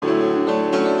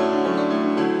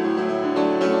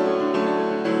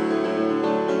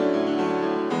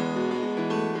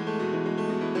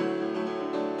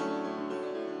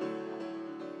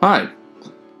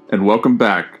and welcome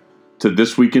back to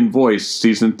This Week in Voice,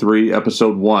 Season 3,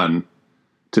 Episode 1.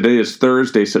 Today is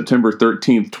Thursday, September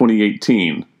 13th,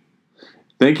 2018.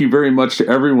 Thank you very much to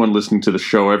everyone listening to the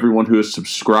show, everyone who has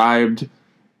subscribed,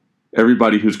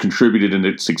 everybody who's contributed in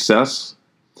its success.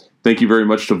 Thank you very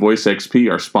much to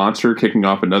VoiceXP, our sponsor, kicking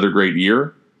off another great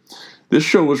year. This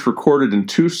show was recorded in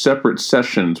two separate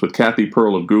sessions with Kathy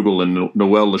Pearl of Google and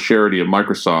Noel Lasherity of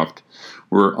Microsoft.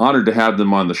 We're honored to have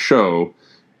them on the show.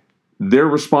 Their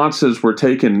responses were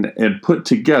taken and put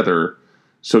together,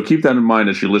 so keep that in mind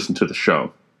as you listen to the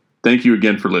show. Thank you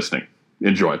again for listening.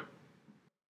 Enjoy.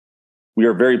 We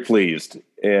are very pleased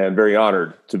and very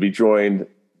honored to be joined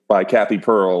by Kathy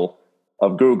Pearl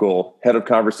of Google, Head of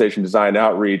Conversation Design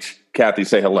Outreach. Kathy,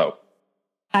 say hello.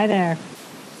 Hi there.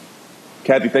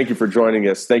 Kathy, thank you for joining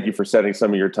us. Thank you for setting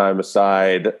some of your time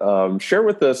aside. Share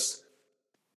with us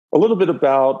a little bit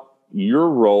about your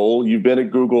role. You've been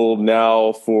at Google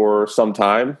now for some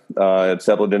time and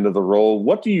settled into the role.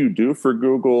 What do you do for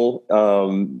Google,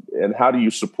 and how do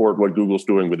you support what Google's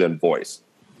doing within voice?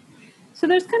 So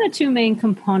there's kind of two main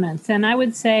components, and I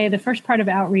would say the first part of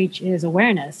outreach is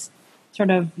awareness. Sort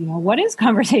of, what is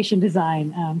conversation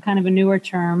design? Kind of a newer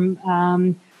term.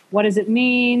 What does it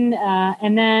mean?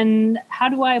 And then how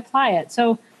do I apply it?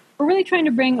 So we're really trying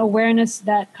to bring awareness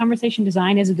that conversation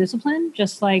design is a discipline,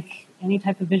 just like any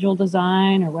type of visual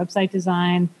design or website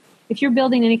design. If you're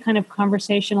building any kind of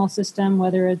conversational system,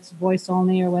 whether it's voice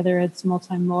only or whether it's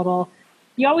multimodal,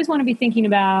 you always want to be thinking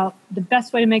about the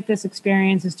best way to make this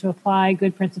experience is to apply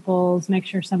good principles, make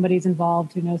sure somebody's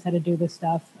involved who knows how to do this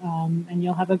stuff, and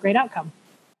you'll have a great outcome.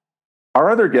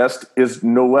 Our other guest is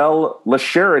Noel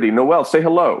Lasherity. Noel, say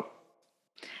hello.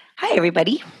 Hi,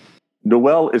 everybody.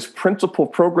 Noel is Principal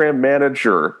Program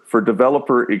Manager for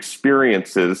Developer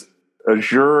Experiences,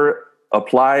 Azure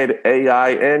Applied AI,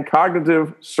 and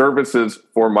Cognitive Services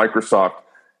for Microsoft.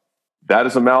 That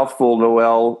is a mouthful,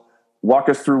 Noel. Walk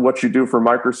us through what you do for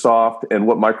Microsoft and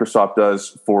what Microsoft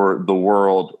does for the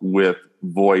world with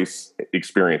voice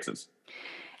experiences.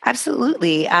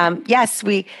 Absolutely. Yes,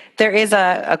 there is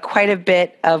a quite a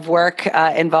bit of work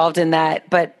involved in that.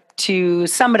 But to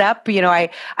sum it up,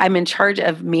 I'm in charge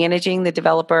of managing the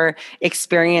developer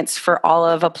experience for all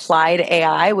of Applied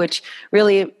AI, which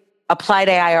really Applied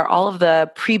AI are all of the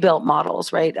pre-built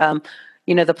models, right?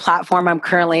 The platform I'm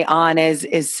currently on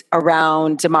is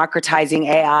around democratizing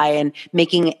AI and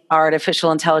making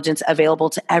artificial intelligence available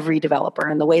to every developer.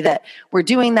 And the way that we're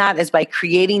doing that is by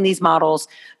creating these models,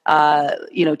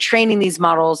 training these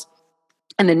models,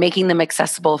 and then making them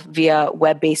accessible via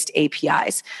web-based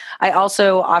APIs. I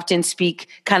also often speak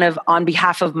kind of on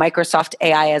behalf of Microsoft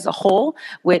AI as a whole,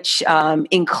 which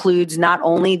includes not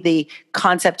only the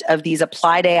concept of these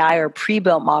applied AI or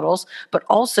pre-built models, but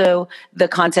also the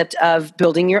concept of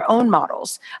building your own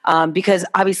models. Because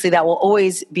obviously that will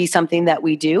always be something that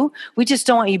we do. We just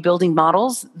don't want you building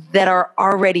models that are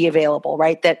already available,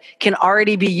 right? That can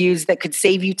already be used, that could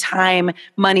save you time,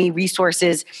 money,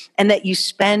 resources, and that you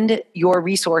spend your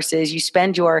resources, you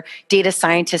spend your data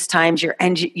scientist times, your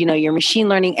machine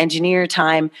learning engineer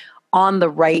time on the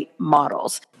right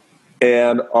models.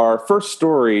 And our first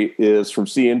story is from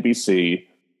CNBC.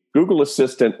 Google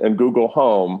Assistant and Google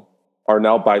Home are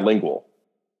now bilingual.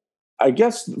 I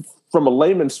guess from a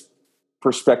layman's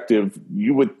perspective,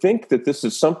 you would think that this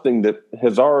is something that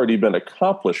has already been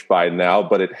accomplished by now,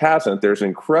 but it hasn't. There's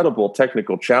incredible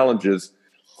technical challenges.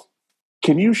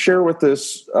 Can you share with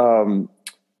us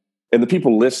and the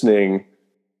people listening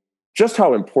just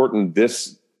how important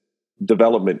this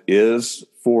development is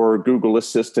for Google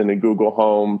Assistant and Google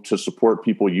Home to support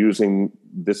people using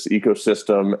this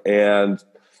ecosystem and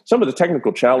some of the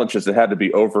technical challenges that had to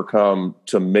be overcome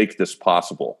to make this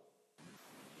possible?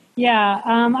 Yeah,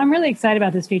 I'm really excited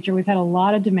about this feature. We've had a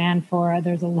lot of demand for it.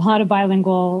 There's a lot of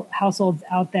bilingual households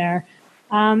out there.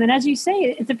 And as you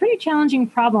say, it's a pretty challenging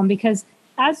problem because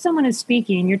as someone is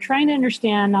speaking, you're trying to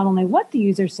understand not only what the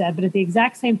user said, but at the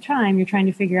exact same time, you're trying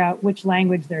to figure out which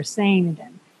language they're saying it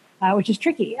in, which is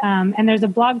tricky. And there's a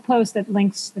blog post that's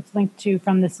linked to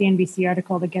from the CNBC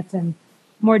article that gets in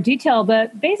more detail.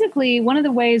 But basically, one of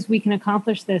the ways we can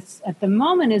accomplish this at the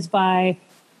moment is by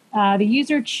the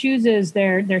user chooses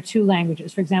their two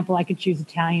languages. For example, I could choose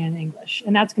Italian and English,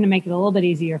 and that's going to make it a little bit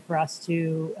easier for us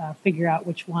to figure out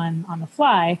which one on the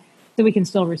fly so we can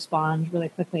still respond really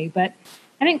quickly. But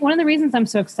I think one of the reasons I'm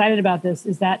so excited about this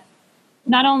is that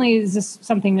not only is this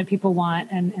something that people want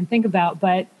and think about,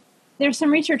 but there's some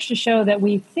research to show that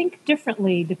we think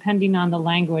differently depending on the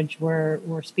language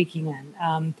we're speaking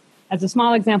in. As a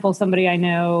small example, somebody I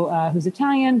know who's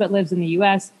Italian but lives in the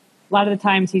U.S., a lot of the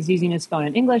times he's using his phone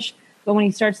in English. But when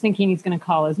he starts thinking he's going to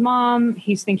call his mom,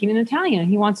 he's thinking in Italian.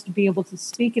 He wants to be able to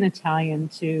speak in Italian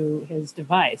to his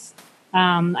device.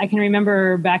 I can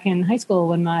remember back in high school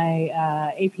when my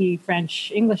AP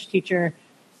French English teacher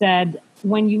said,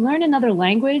 when you learn another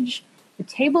language, the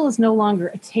table is no longer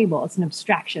a table. It's an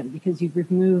abstraction because you've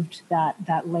removed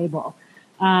that label.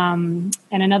 And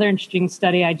another interesting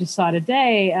study I just saw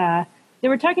today, they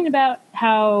were talking about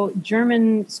how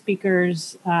German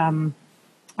speakers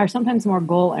are sometimes more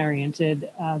goal-oriented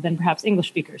than perhaps English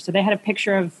speakers. So they had a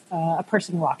picture of a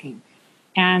person walking,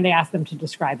 and they asked them to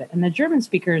describe it. And the German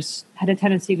speakers had a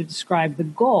tendency to describe the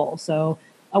goal. So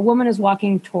a woman is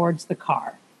walking towards the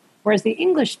car, whereas the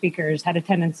English speakers had a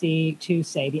tendency to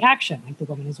say the action, like the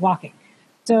woman is walking.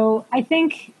 So I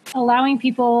think allowing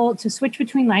people to switch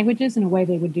between languages in a way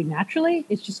they would do naturally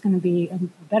is just going to be a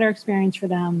better experience for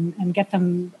them and get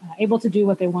them able to do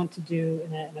what they want to do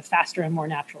in a faster and more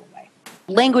natural way.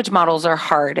 Language models are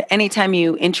hard. Anytime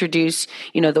you introduce,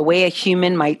 the way a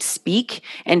human might speak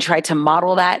and try to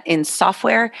model that in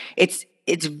software, it's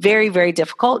very, very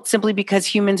difficult simply because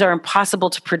humans are impossible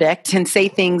to predict and say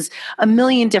things a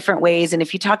million different ways. And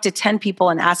if you talk to 10 people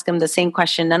and ask them the same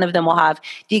question, none of them will have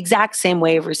the exact same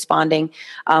way of responding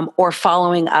or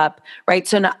following up, right?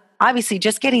 So obviously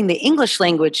just getting the English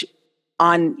language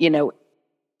on,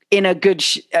 in a good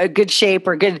shape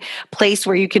or good place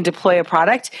where you can deploy a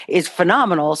product is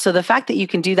phenomenal. So the fact that you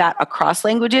can do that across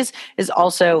languages is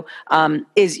also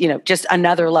just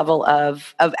another level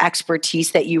of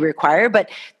expertise that you require. But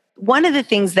one of the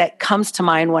things that comes to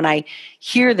mind when I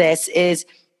hear this is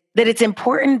that it's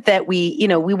important that we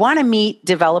want to meet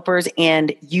developers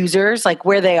and users like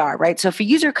where they are, right? So if a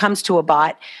user comes to a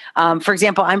bot, for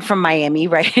example, I'm from Miami,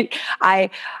 right?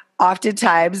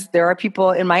 Oftentimes, there are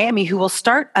people in Miami who will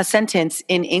start a sentence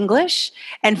in English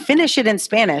and finish it in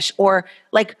Spanish, or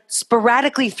like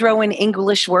sporadically throw in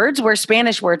English words where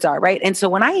Spanish words are, right? And so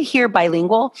when I hear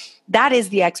bilingual, that is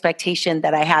the expectation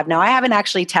that I have. Now, I haven't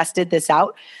actually tested this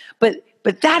out, but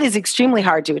that is extremely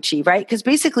hard to achieve, right? Because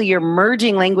basically you're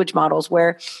merging language models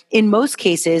where in most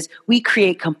cases we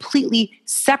create completely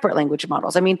separate language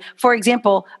models. I mean, for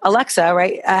example, Alexa,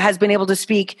 right, has been able to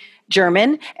speak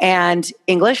German and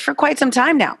English for quite some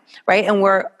time now, right?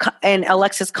 And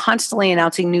Alexa's constantly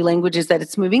announcing new languages that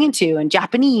it's moving into, and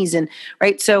Japanese, and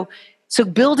right. So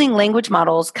building language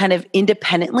models kind of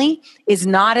independently is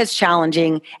not as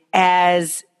challenging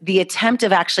as the attempt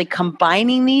of actually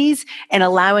combining these and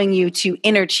allowing you to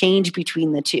interchange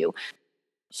between the two.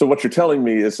 So what you're telling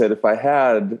me is that if I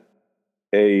had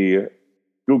a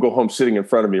Google Home sitting in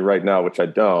front of me right now, which I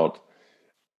don't,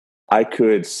 I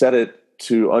could set it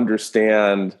to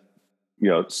understand,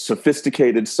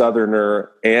 sophisticated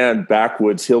Southerner and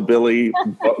backwoods hillbilly,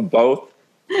 both.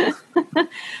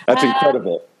 That's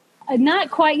incredible.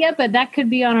 Not quite yet, but that could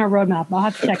be on our roadmap. I'll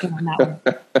have to check in on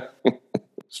that one.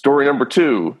 Story number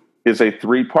 2 is a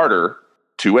 3-parter.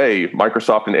 2A,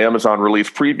 Microsoft and Amazon release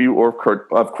preview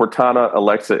of Cortana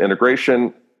Alexa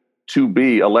integration.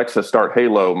 2B, Alexa start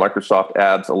Halo. Microsoft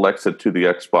adds Alexa to the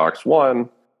Xbox One.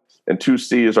 And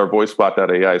 2C is our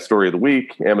VoiceBot.ai story of the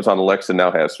week. Amazon Alexa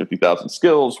now has 50,000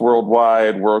 skills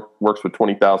worldwide, works with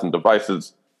 20,000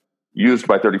 devices, used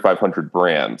by 3,500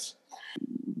 brands.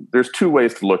 There's 2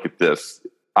 ways to look at this.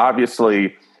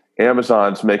 Obviously,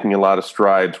 Amazon's making a lot of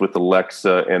strides with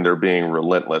Alexa, and they're being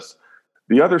relentless.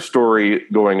 The other story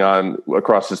going on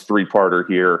across this 3-parter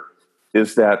here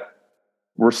is that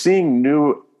we're seeing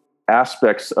new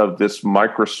aspects of this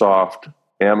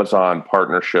Microsoft-Amazon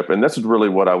partnership, and this is really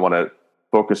what I want to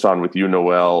focus on with you,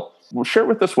 Noelle. Share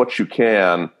with us what you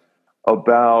can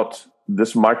about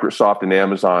this Microsoft and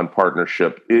Amazon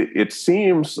partnership. It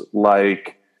seems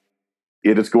like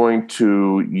it is going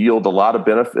to yield a lot of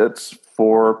benefits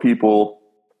for people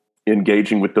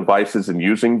engaging with devices and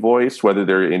using voice, whether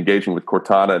they're engaging with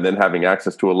Cortana and then having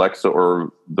access to Alexa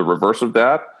or the reverse of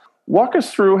that. Walk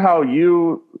us through how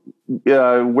you,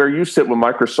 where you sit with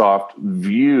Microsoft,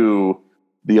 view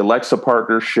the Alexa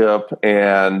partnership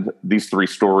and these 3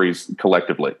 stories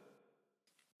collectively.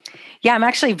 Yeah, I'm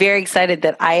actually very excited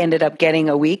that I ended up getting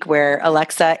a week where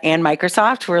Alexa and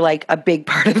Microsoft were like a big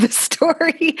part of the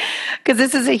story, because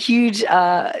this is a huge,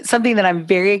 something that I'm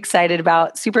very excited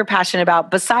about, super passionate about,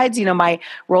 besides, my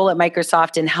role at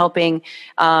Microsoft in helping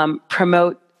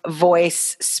promote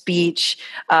voice, speech,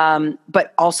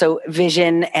 but also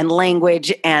vision and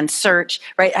language and search,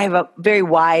 right? I have a very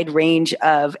wide range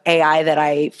of AI that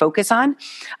I focus on.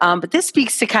 But this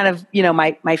speaks to kind of,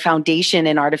 my foundation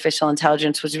in artificial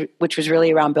intelligence, which was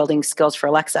really around building skills for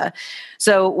Alexa.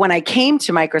 So when I came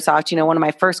to Microsoft, one of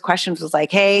my first questions was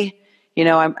like, hey,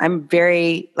 I'm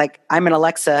very I'm an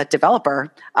Alexa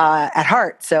developer at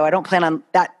heart, so I don't plan on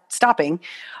that stopping.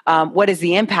 What is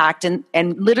the impact? And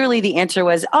literally the answer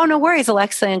was, oh, no worries,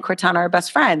 Alexa and Cortana are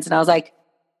best friends. And I was like,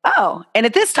 oh, and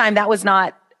at this time that was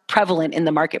not prevalent in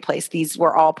the marketplace. These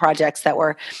were all projects that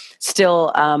were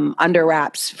still under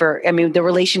wraps the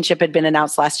relationship had been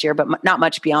announced last year, but not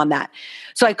much beyond that.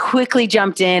 So I quickly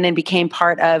jumped in and became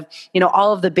part of,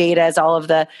 all of the betas, all of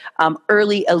the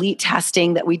early elite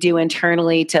testing that we do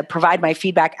internally to provide my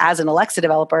feedback as an Alexa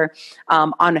developer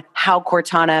on how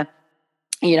Cortana,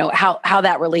 how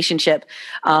that relationship,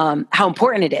 how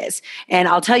important it is. And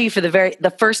I'll tell you, for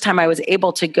the first time I was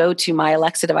able to go to my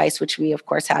Alexa device, which we of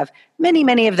course have many,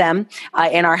 many of them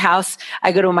in our house.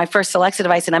 I go to my first Alexa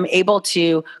device and I'm able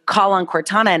to call on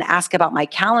Cortana and ask about my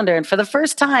calendar. And for the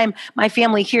first time, my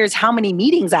family hears how many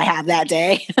meetings I have that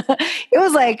day. It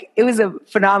was a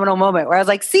phenomenal moment where I was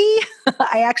like, see,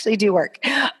 I actually do work,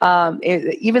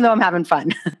 even though I'm having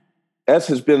fun. As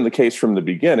has been the case from the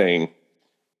beginning,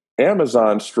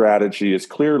 Amazon's strategy is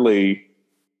clearly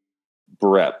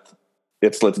breadth.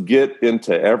 It's let's get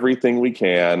into everything we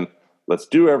can. Let's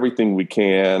do everything we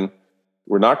can.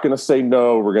 We're not going to say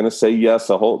no. We're going to say yes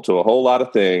to a whole lot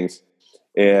of things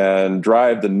and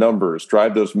drive the numbers,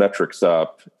 drive those metrics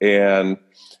up. And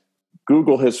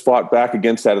Google has fought back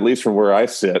against that, at least from where I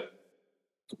sit,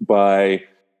 by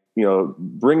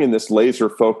bringing this laser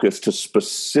focus to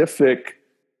specific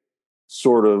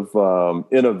sort of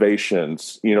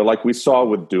innovations, like we saw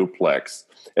with Duplex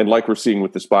and like we're seeing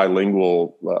with this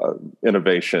bilingual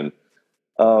innovation.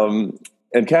 And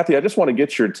Kathy, I just want to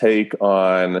get your take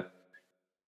on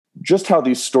just how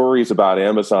these stories about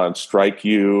Amazon strike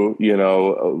you.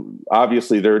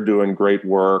 Obviously they're doing great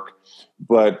work,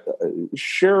 but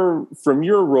share from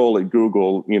your role at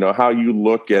Google, how you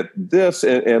look at this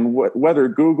and whether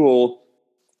Google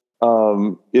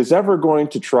is ever going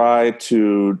to try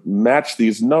to match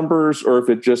these numbers, or if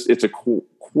it's a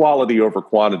quality over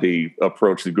quantity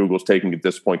approach that Google's taking at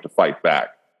this point to fight back.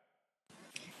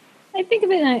 I think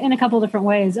of it in a couple of different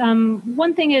ways.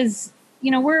 One thing is,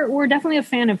 we're definitely a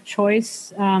fan of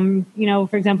choice.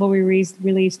 For example, we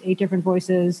released 8 different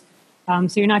voices.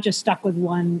 So you're not just stuck with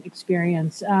one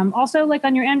experience. Also, like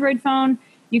on your Android phone,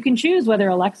 you can choose whether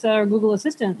Alexa or Google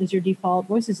Assistant is your default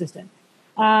voice assistant.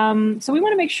 So we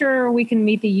want to make sure we can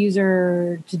meet the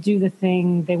user to do the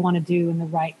thing they want to do in the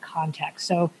right context.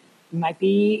 So you might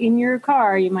be in your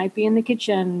car, you might be in the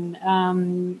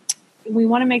kitchen. We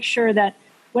want to make sure that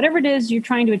whatever it is you're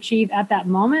trying to achieve at that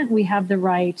moment, we have the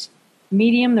right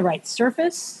medium, the right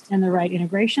surface, and the right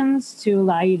integrations to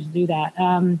allow you to do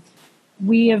that.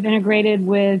 We have integrated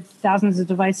with thousands of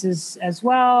devices as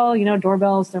well,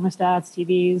 doorbells, thermostats,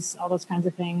 TVs, all those kinds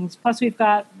of things. Plus we've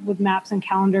got, with maps and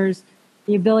calendars,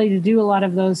 the ability to do a lot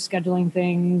of those scheduling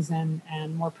things and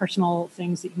more personal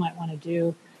things that you might want to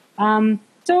do.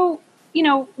 So,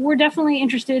 we're definitely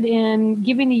interested in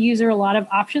giving the user a lot of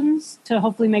options to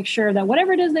hopefully make sure that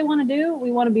whatever it is they want to do,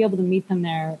 we want to be able to meet them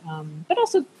there, but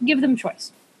also give them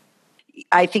choice.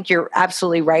 I think you're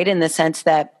absolutely right in the sense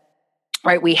that,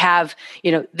 right, we have,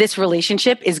 this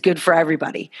relationship is good for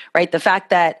everybody, right? The fact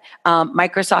that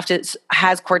Microsoft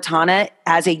has Cortana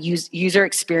as a user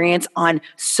experience on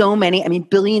so many,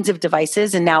 billions of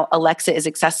devices, and now Alexa is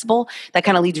accessible, that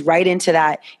kind of leads right into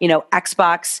that,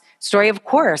 Xbox story. Of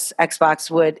course,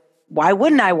 why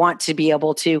wouldn't I want to be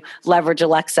able to leverage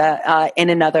Alexa in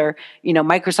another,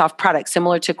 Microsoft product?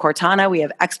 Similar to Cortana, we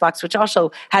have Xbox, which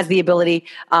also has the ability,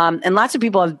 and lots of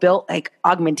people have built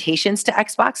augmentations to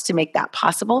Xbox to make that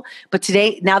possible. But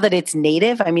today, now that it's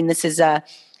native, this is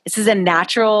a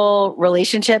natural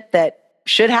relationship that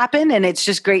should happen. And it's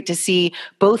just great to see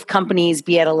both companies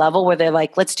be at a level where they're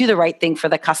like, let's do the right thing for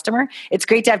the customer. It's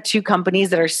great to have two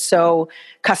companies that are so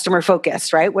customer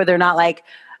focused, right? Where they're not like,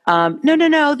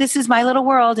 no, this is my little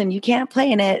world and you can't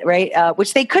play in it, right?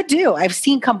 Which they could do. I've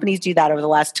seen companies do that over the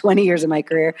last 20 years of my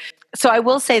career. So I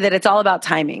will say that it's all about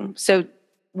timing. So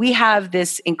we have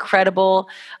this incredible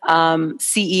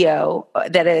CEO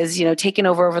that has, taken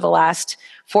over the last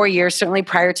 4 years, certainly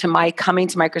prior to my coming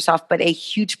to Microsoft, but a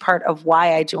huge part of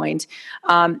why I joined,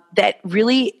 that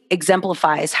really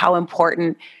exemplifies how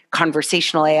important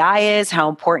conversational AI is, how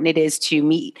important it is to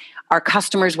meet our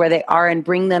customers where they are and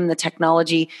bring them the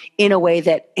technology in a way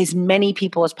that as many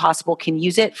people as possible can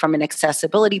use it from an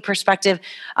accessibility perspective.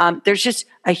 There's just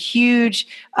a huge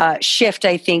shift,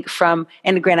 I think,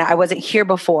 and granted, I wasn't here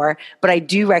before, but I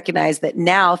do recognize that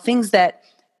now things that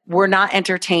were not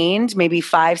entertained maybe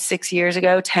 5, 6 years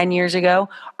ago, 10 years ago,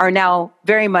 are now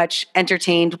very much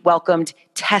entertained, welcomed,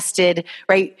 tested,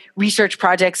 right? Research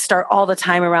projects start all the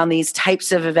time around these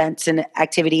types of events and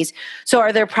activities. So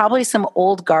are there probably some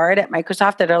old guard at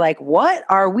Microsoft that are like, what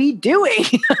are we doing?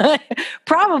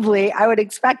 Probably, I would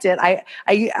expect it. I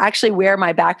actually wear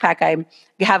my backpack. I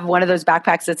have one of those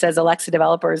backpacks that says Alexa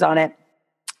Developers on it,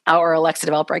 or Alexa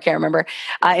Developer, I can't remember.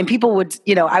 And people would,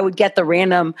 I would get the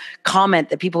random comment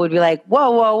that people would be like,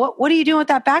 whoa, what are you doing with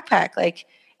that backpack? Like,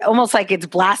 almost like it's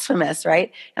blasphemous,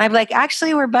 right? And I'd be like,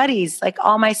 actually, we're buddies. Like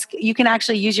you can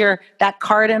actually use that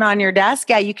card in on your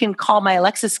desk. Yeah, you can call my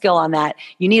Alexa skill on that.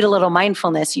 You need a little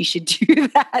mindfulness. You should do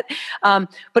that.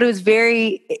 But it was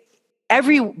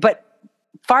but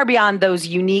far beyond those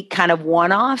unique kind of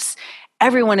one-offs,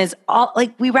 everyone is all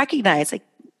like, we recognize like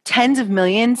tens of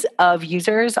millions of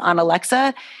users on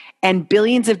Alexa and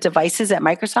billions of devices at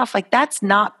Microsoft. Like that's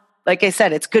not, like I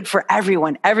said, it's good for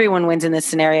everyone. Everyone wins in this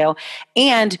scenario.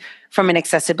 And from an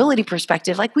accessibility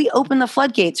perspective, like we open the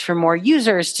floodgates for more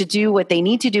users to do what they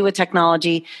need to do with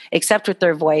technology, except with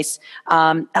their voice,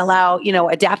 allow,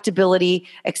 adaptability,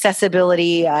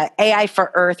 accessibility, AI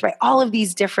for Earth, right? All of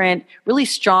these different really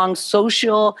strong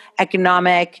social,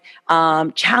 economic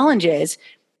challenges.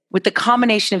 With the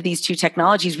combination of these two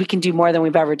technologies, we can do more than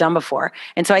we've ever done before.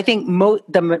 And so I think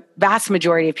the vast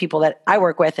majority of people that I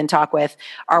work with and talk with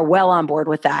are well on board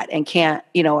with that and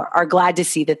are glad to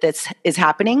see that this is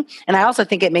happening. And I also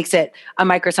think it makes it a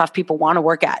Microsoft people want to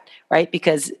work at, right?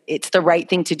 Because it's the right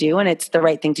thing to do and it's the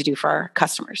right thing to do for our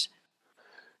customers.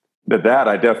 That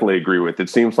I definitely agree with. It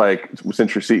seems like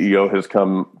since your CEO has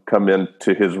come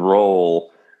into his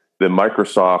role, that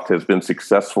Microsoft has been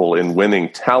successful in winning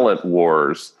talent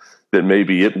wars that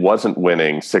maybe it wasn't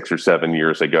winning 6 or 7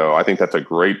 years ago. I think that's a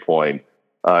great point.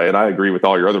 And I agree with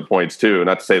all your other points too.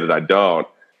 Not to say that I don't.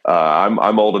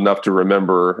 I'm old enough to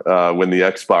remember when the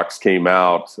Xbox came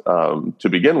out to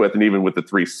begin with, and even with the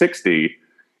 360,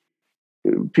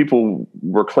 people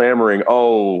were clamoring,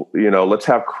 let's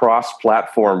have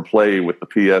cross-platform play with the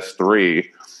PS3.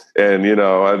 And,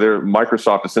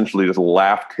 Microsoft essentially just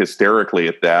laughed hysterically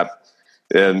at that.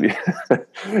 And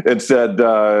and said,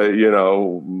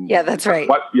 yeah, that's right.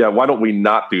 Why don't we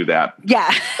not do that?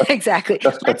 Yeah, exactly.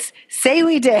 Let's say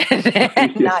we did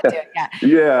and not do it.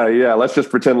 Yeah. Let's just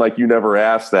pretend like you never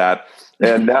asked that.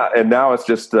 And now it's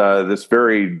just this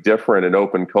very different and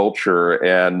open culture.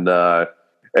 I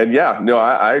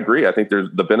agree. I think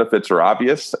the benefits are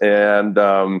obvious, and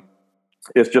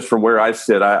it's just from where I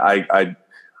sit. I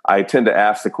tend to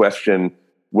ask the question: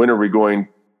 when are we going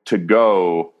to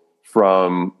go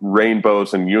from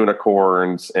rainbows and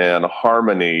unicorns and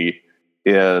harmony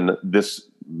in this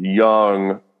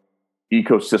young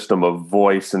ecosystem of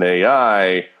voice and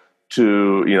AI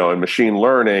to, and machine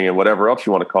learning and whatever else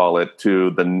you want to call it,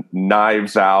 to the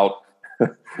knives out,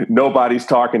 nobody's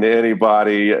talking to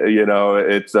anybody,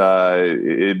 it's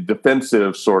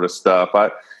defensive sort of stuff.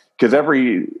 Because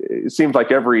it seems like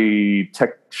every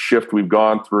tech shift we've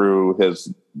gone through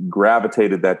has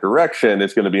gravitated that direction.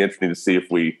 It's going to be interesting to see if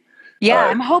we. Yeah,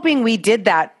 I'm hoping we did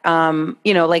that.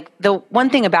 Like the one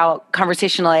thing about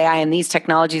conversational AI and these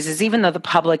technologies is even though the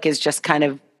public is just kind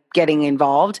of getting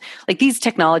involved, like these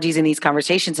technologies and these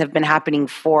conversations have been happening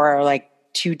for like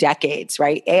 2 decades,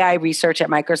 right? AI research at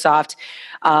Microsoft,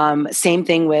 same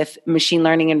thing with machine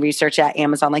learning and research at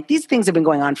Amazon. Like these things have been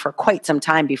going on for quite some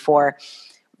time before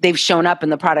they've shown up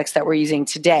in the products that we're using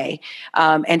today.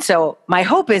 And so my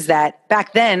hope is that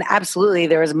back then, absolutely,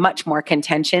 there was much more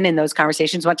contention in those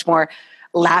conversations, much more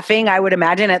laughing, I would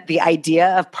imagine, at the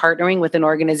idea of partnering with an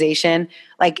organization.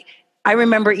 Like I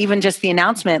remember even just the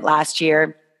announcement last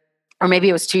year, or maybe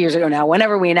it was 2 years ago now,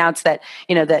 whenever we announced that,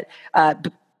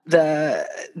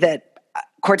 that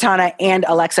Cortana and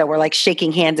Alexa were like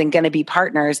shaking hands and going to be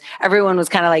partners. Everyone was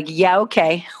kind of like, yeah,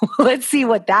 okay, let's see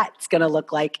what that's going to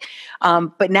look like.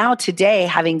 But now today,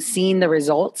 having seen the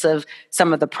results of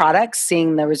some of the products,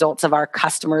 seeing the results of our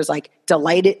customers, like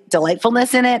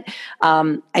delightfulness in it,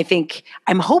 I'm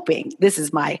hoping, this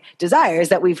is my desire, is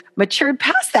that we've matured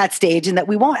past that stage and that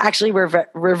we won't actually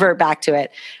revert back to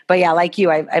it. But yeah, like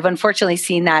you, I've unfortunately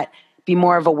seen that be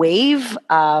more of a wave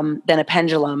than a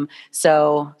pendulum.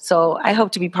 So I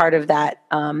hope to be part of that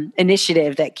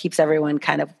initiative that keeps everyone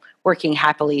kind of working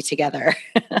happily together.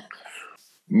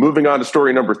 Moving on to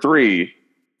story number 3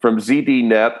 from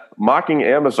ZDNet: mocking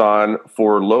Amazon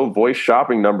for low voice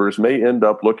shopping numbers may end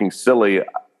up looking silly.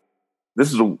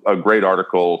 This is a great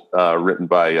article written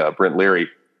by Brent Leary.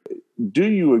 Do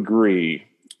you agree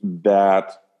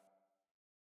that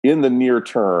in the near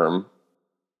term,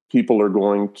 people are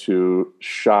going to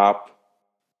shop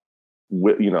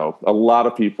a lot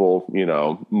of people,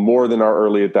 more than our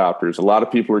early adopters, a lot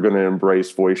of people are going to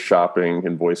embrace voice shopping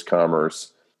and voice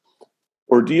commerce?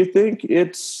 Or do you think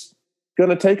it's going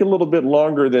to take a little bit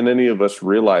longer than any of us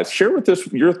realize? Share with us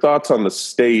your thoughts on the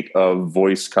state of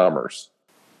voice commerce.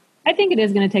 I think it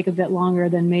is going to take a bit longer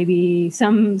than maybe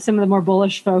some of the more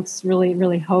bullish folks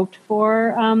really hoped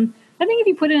for. I think if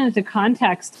you put it into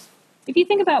context, if you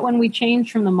think about when we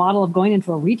changed from the model of going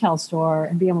into a retail store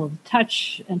and being able to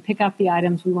touch and pick up the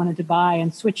items we wanted to buy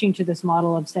and switching to this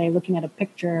model of, say, looking at a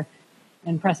picture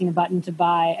and pressing a button to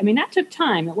buy, I mean, that took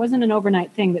time. It wasn't an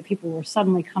overnight thing that people were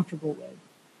suddenly comfortable with.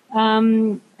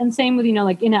 And same with,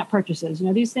 like in-app purchases.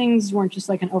 These things weren't just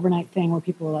like an overnight thing where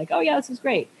people were like, oh, yeah, this is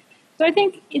great. So I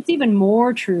think it's even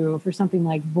more true for something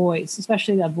like voice,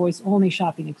 especially that voice-only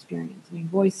shopping experience. I mean,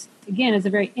 voice, again, is a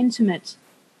very intimate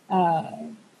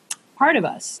part of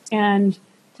us. And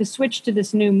to switch to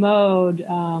this new mode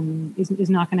is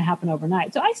not going to happen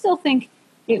overnight. So I still think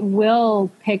it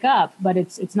will pick up, but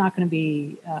it's not going to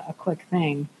be a quick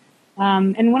thing.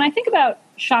 And when I think about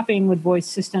shopping with voice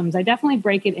systems, I definitely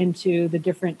break it into the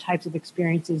different types of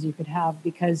experiences you could have,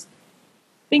 because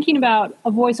thinking about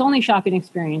a voice-only shopping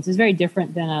experience is very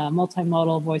different than a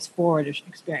multimodal voice-forward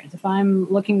experience. If I want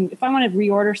to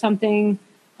reorder something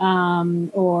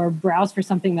or browse for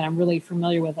something that I'm really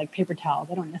familiar with, like paper towels,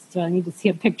 I don't necessarily need to see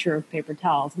a picture of paper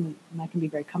towels, and I can be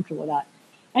very comfortable with that.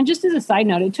 And just as a side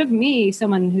note, it took me,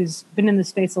 someone who's been in the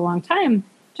space a long time,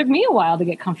 took me a while to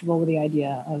get comfortable with the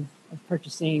idea of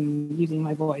purchasing using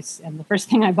my voice. And the first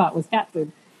thing I bought was cat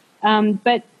food.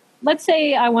 But let's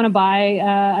say I want to buy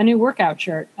a new workout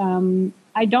shirt.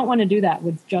 I don't want to do that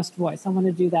with just voice. I want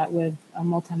to do that with a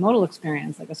multimodal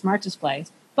experience, like a smart display.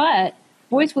 But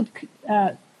voice would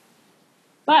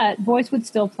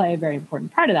still play a very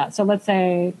important part of that. So let's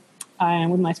say I'm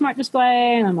with my smart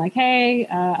display and I'm like, hey,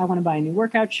 I want to buy a new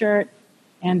workout shirt.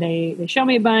 And they show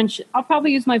me a bunch. I'll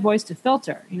probably use my voice to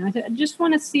filter. I just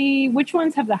want to see which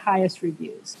ones have the highest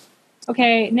reviews.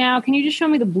 Okay, now can you just show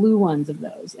me the blue ones of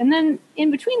those? And then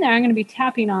in between there, I'm going to be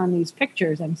tapping on these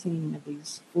pictures I'm seeing of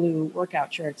these blue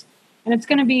workout shirts. And it's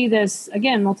going to be this,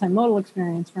 again, multimodal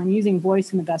experience where I'm using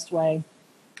voice in the best way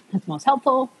that's most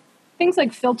helpful. Things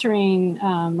like filtering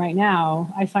right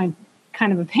now, I find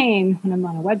kind of a pain when I'm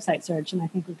on a website search, and I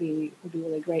think would be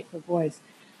really great for voice.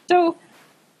 So,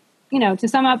 to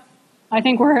sum up, I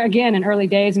think we're, again, in early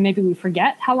days, and maybe we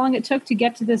forget how long it took to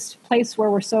get to this place where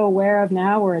we're so aware of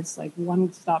now, where it's like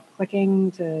one stop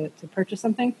clicking to purchase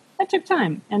something. That took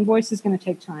time, and voice is going to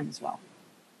take time as well.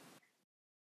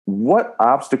 What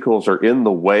obstacles are in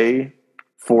the way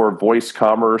for voice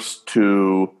commerce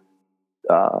to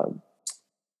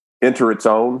enter its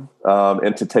own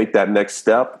and to take that next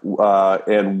step?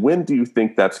 And when do you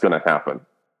think that's going to happen?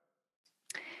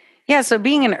 Yeah, so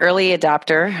being an early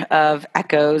adopter of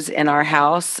Echoes in our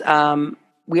house,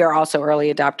 we are also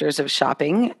early adopters of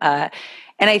shopping. And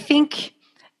I think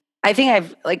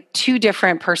I've like two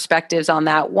different perspectives on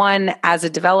that. One, as a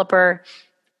developer,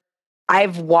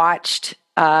 I've watched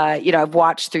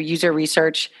through user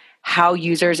research how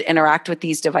users interact with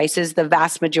these devices. The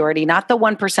vast majority, not the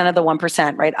 1% of the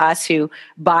 1%, right? Us who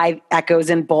buy Echoes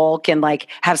in bulk and like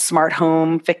have smart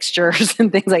home fixtures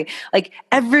and things like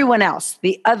everyone else,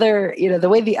 the other, the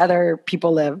way the other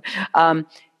people live.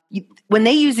 When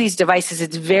they use these devices,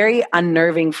 it's very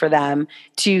unnerving for them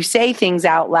to say things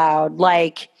out loud,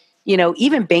 like,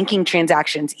 even banking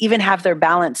transactions, even have their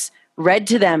balance read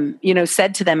to them,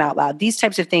 said to them out loud. These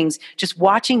types of things, just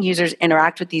watching users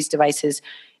interact with these devices,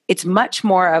 it's much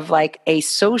more of like a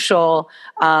social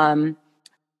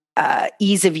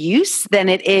ease of use than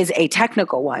it is a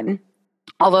technical one.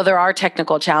 Although there are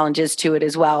technical challenges to it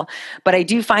as well. But I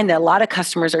do find that a lot of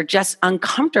customers are just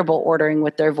uncomfortable ordering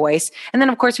with their voice. And then,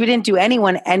 of course, we didn't do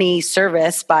anyone any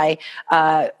service by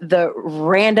the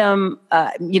random,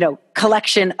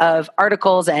 collection of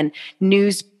articles and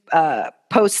news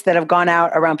posts that have gone out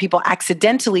around people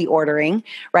accidentally ordering,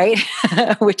 right?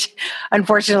 Which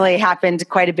unfortunately happened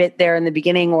quite a bit there in the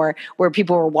beginning, or where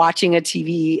people were watching a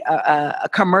TV, a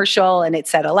commercial, and it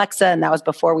said Alexa, and that was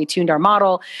before we tuned our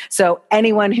model. So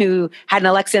anyone who had an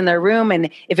Alexa in their room, and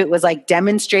if it was like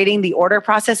demonstrating the order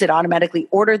process, it automatically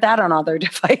ordered that on all their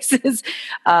devices.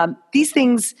 These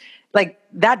things, like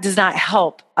that does not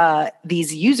help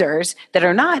these users that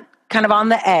are not kind of on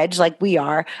the edge like we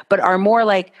are, but are more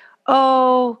like,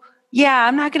 oh, yeah,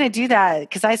 I'm not going to do that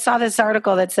because I saw this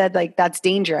article that said like that's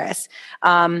dangerous.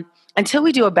 Until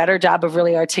we do a better job of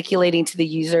really articulating to the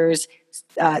users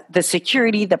the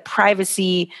security, the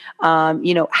privacy,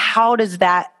 how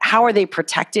are they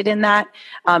protected in that,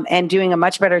 and doing a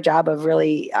much better job of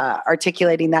really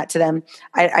articulating that to them.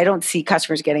 I don't see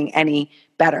customers getting any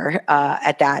better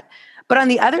at that. But on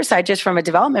the other side, just from a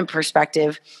development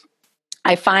perspective,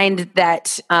 I find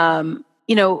that,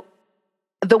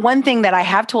 the one thing that I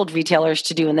have told retailers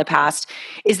to do in the past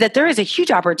is that there is a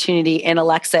huge opportunity in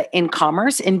Alexa in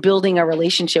commerce in building a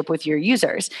relationship with your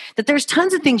users, that there's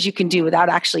tons of things you can do without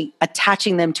actually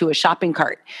attaching them to a shopping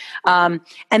cart. And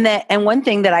one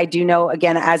thing that I do know,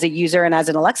 again, as a user and as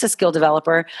an Alexa skill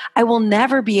developer, I will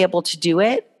never be able to do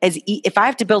it if I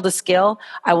have to build a skill,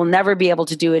 I will never be able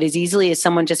to do it as easily as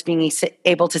someone just being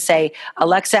able to say,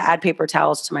 Alexa, add paper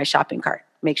towels to my shopping cart.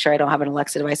 Make sure I don't have an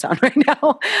Alexa device on right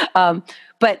now.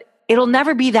 But it'll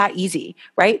never be that easy,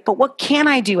 right? But what can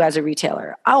I do as a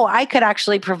retailer? Oh, I could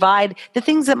actually provide the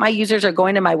things that my users are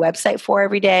going to my website for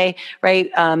every day,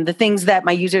 right? The things that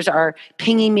my users are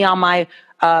pinging me on my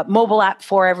mobile app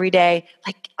for every day.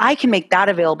 Like, I can make that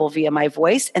available via my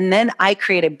voice. And then I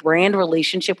create a brand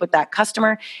relationship with that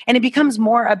customer. And it becomes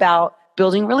more about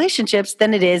building relationships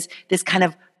than it is this kind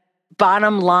of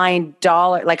bottom line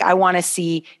dollar. Like, I want to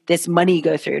see this money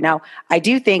go through. Now, I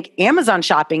do think Amazon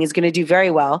shopping is going to do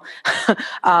very well.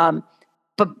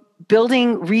 But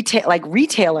building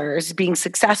retailers being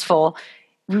successful,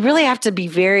 we really have to be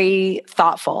very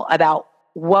thoughtful about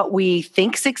what we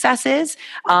think success is,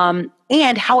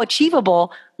 and how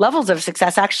achievable levels of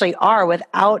success actually are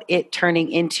without it turning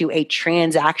into a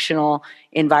transactional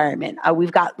environment.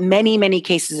 We've got many, many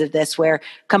cases of this where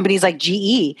companies like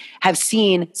GE have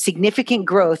seen significant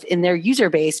growth in their user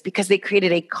base because they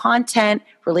created a content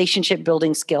relationship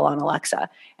building skill on Alexa.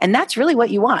 And that's really what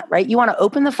you want, right? You want to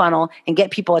open the funnel and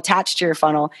get people attached to your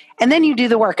funnel, and then you do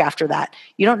the work after that.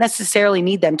 You don't necessarily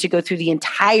need them to go through the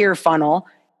entire funnel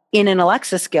in an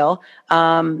Alexa skill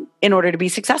in order to be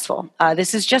successful.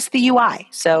 This is just the UI,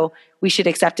 so we should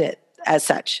accept it as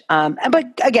such.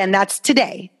 But again, that's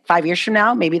today. 5 years from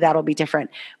now, maybe that'll be different.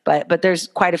 But there's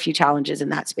quite a few challenges in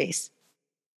that space.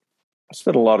 I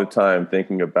spent a lot of time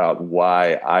thinking about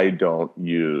why I don't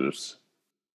use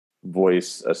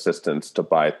voice assistants to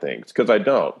buy things, because I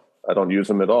don't use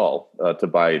them at all to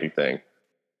buy anything.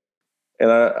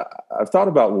 And I've thought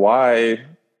about why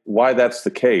that's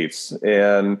the case,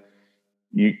 and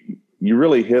you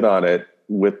really hit on it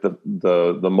with the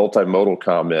multimodal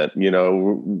comment.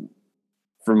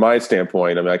 From my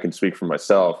standpoint, I mean, I can speak for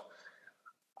myself.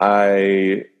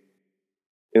 I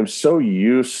am so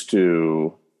used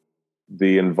to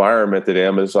the environment that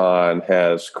Amazon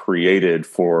has created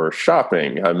for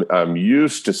shopping. I'm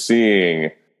used to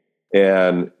seeing,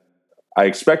 and I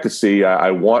expect to see, I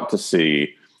want to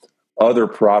see other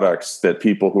products that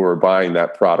people who are buying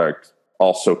that product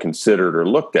also considered or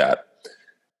looked at.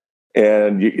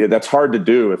 And that's hard to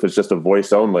do if it's just a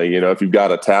voice only. If you've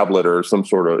got a tablet or some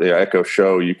sort of Echo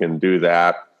Show, you can do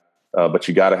that. But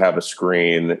you got to have a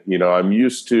screen. I'm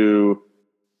used to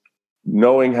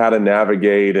knowing how to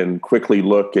navigate and quickly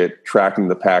look at tracking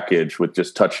the package with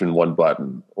just touching one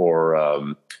button,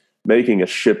 or making a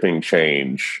shipping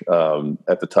change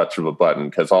at the touch of a button,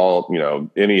 because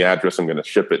any address I'm going to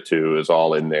ship it to is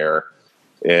all in there.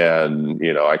 And,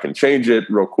 I can change it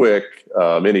real quick.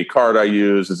 Any card I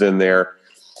use is in there.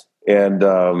 And,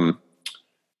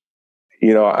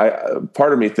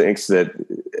 part of me thinks that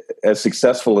as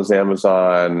successful as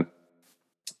Amazon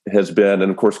has been,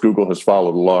 and of course Google has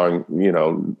followed along,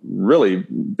 really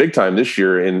big time this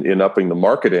year in upping the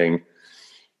marketing,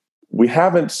 we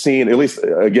haven't seen, at least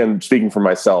again, speaking for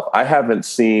myself, I haven't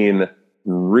seen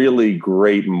really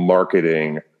great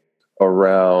marketing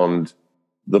around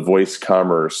the voice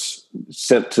commerce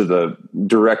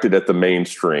directed at the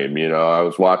mainstream. I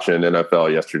was watching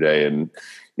NFL yesterday, and,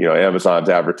 Amazon's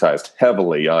advertised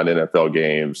heavily on NFL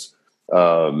games,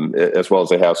 as well as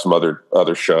they have some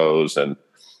other shows. And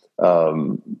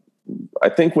I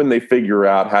think when they figure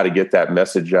out how to get that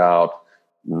message out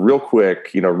real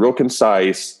quick, real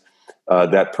concise,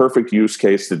 that perfect use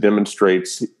case that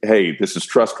demonstrates, hey, this is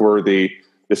trustworthy,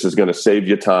 this is going to save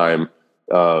you time.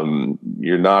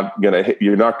 You're not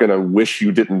gonna wish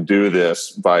you didn't do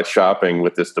this by shopping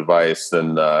with this device,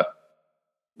 then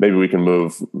maybe we can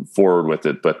move forward with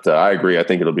it. But I agree. I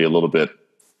think it'll be a little bit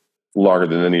longer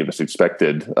than any of us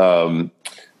expected.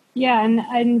 Yeah,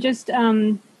 and just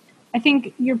I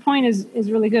think your point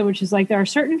is really good, which is like there are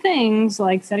certain things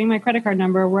like setting my credit card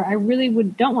number where I really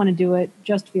don't want to do it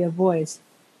just via voice.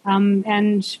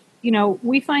 And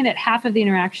we find that half of the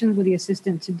interactions with the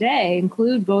assistant today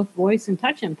include both voice and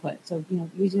touch input. So,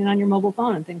 using it on your mobile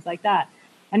phone and things like that.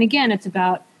 And again, it's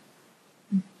about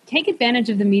take advantage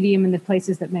of the medium in the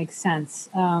places that make sense,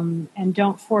 and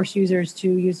don't force users to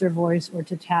use their voice or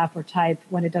to tap or type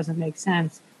when it doesn't make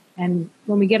sense. And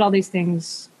when we get all these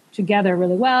things together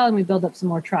really well and we build up some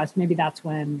more trust, maybe that's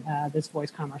when this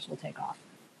voice commerce will take off.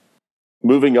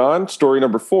 Moving on, story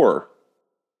number 4.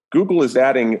 Google is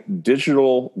adding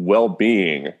digital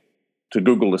well-being to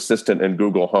Google Assistant and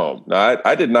Google Home. Now,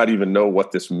 I did not even know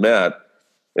what this meant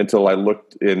until I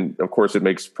looked in. Of course, it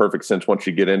makes perfect sense once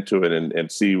you get into it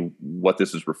and see what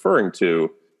this is referring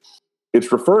to.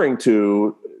 It's referring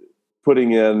to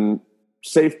putting in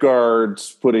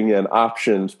safeguards, putting in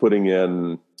options, putting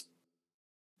in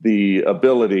the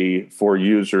ability for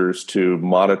users to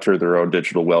monitor their own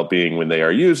digital well-being when they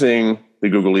are using the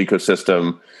Google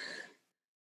ecosystem.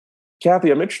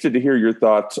 Kathy, I'm interested to hear your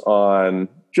thoughts on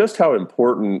just how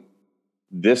important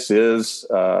this is,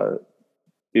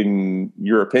 in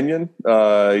your opinion,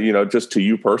 just to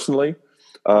you personally.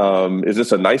 Is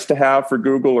this a nice to have for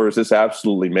Google, or is this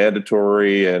absolutely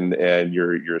mandatory and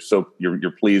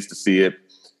you're pleased to see it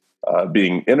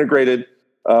being integrated?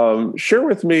 Share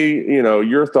with me,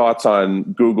 your thoughts on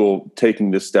Google taking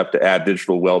this step to add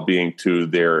digital well-being to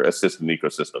their assistant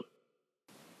ecosystem.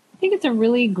 I think it's a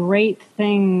really great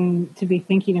thing to be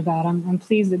thinking about. I'm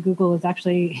pleased that Google is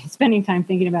actually spending time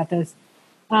thinking about this.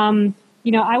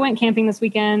 I went camping this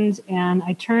weekend and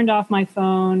I turned off my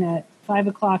phone at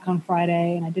 5:00 on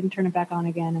Friday, and I didn't turn it back on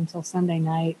again until Sunday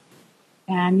night.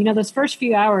 And, those first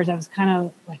few hours I was kind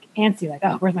of like antsy, like,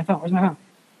 oh, where's my phone?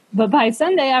 But by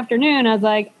Sunday afternoon, I was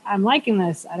like, I'm liking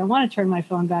this. I don't want to turn my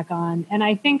phone back on. And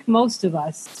I think most of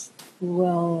us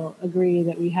will agree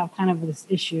that we have kind of this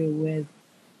issue with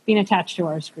being attached to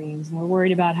our screens. And we're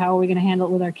worried about how are we going to handle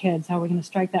it with our kids? How are we going to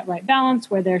strike that right balance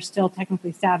where they're still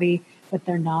technically savvy, but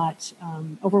they're not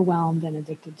overwhelmed and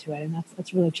addicted to it? And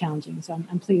that's really challenging. So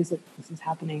I'm pleased that this is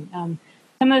happening.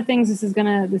 Some of the things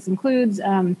this includes,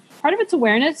 part of it's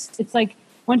awareness. It's like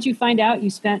once you find out you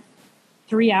spent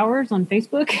 3 hours on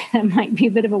Facebook, that might be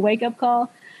a bit of a wake-up call.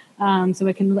 So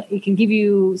it can give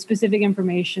you specific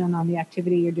information on the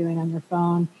activity you're doing on your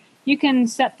phone. You can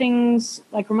set things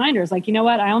like reminders, like, you know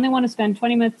what, I only want to spend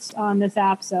 20 minutes on this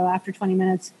app, so after 20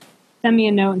 minutes, send me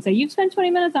a note and say, you've spent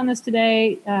 20 minutes on this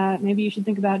today, maybe you should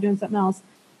think about doing something else.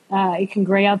 It can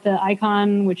gray out the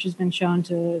icon, which has been shown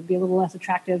to be a little less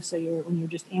attractive, so when you're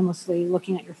just aimlessly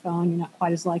looking at your phone, you're not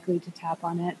quite as likely to tap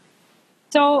on it.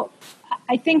 So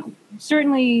I think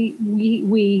certainly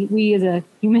we as a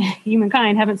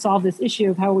humankind haven't solved this issue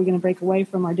of how are we going to break away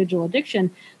from our digital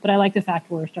addiction, but I like the fact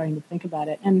we're starting to think about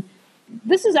it. And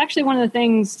this is actually one of the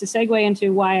things to segue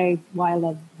into why I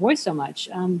love voice so much,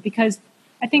 because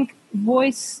I think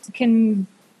voice can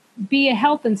be a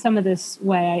help in some of this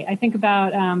way. I think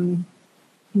about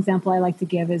example I like to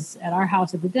give is at our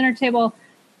house at the dinner table.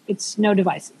 It's no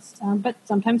devices, but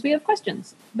sometimes we have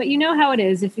questions. But you know how it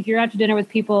is. If you're out to dinner with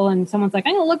people and someone's like,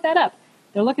 I'm going to look that up.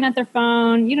 They're looking at their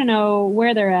phone. You don't know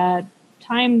where they're at.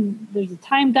 There's a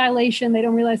time dilation. They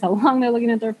don't realize how long they're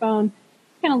looking at their phone.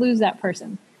 You kind of lose that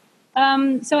person.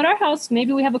 So at our house,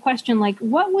 maybe we have a question like,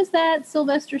 what was that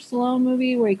Sylvester Stallone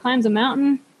movie where he climbs a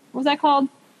mountain? What was that called?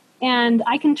 And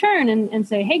I can turn and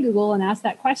say, hey, Google, and ask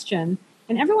that question.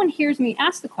 And everyone hears me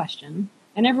ask the question.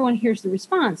 And everyone hears the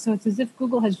response. So it's as if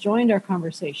Google has joined our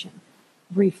conversation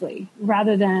briefly,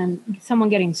 rather than someone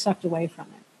getting sucked away from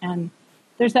it. And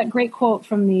there's that great quote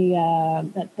from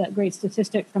that great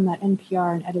statistic from that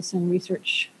NPR and Edison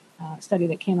research study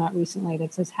that came out recently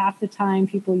that says half the time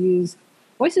people use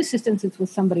voice assistants, it's with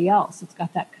somebody else. It's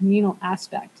got that communal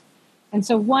aspect. And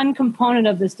so one component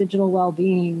of this digital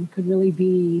well-being could really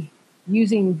be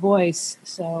using voice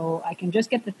so I can just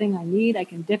get the thing I need. I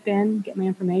can dip in, get my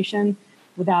information,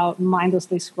 without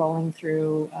mindlessly scrolling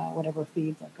through whatever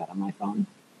feeds I've got on my phone.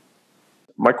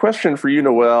 My question for you,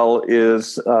 Noelle,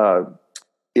 is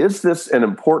this an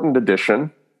important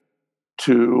addition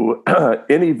to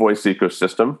any voice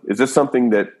ecosystem? Is this something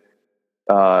that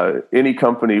any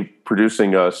company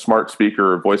producing a smart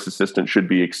speaker or voice assistant should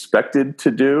be expected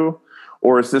to do?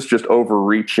 Or is this just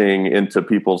overreaching into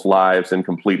people's lives and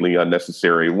completely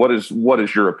unnecessary? What is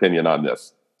your opinion on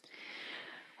this?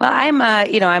 Well, I'm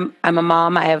a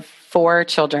mom. I have 4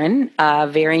 children,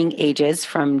 varying ages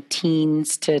from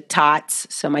teens to tots.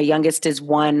 So my youngest is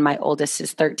 1, my oldest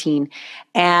is 13.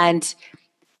 And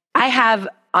I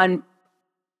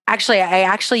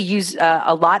actually use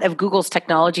a lot of Google's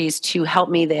technologies to help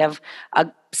me. They have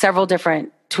several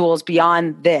different tools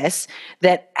beyond this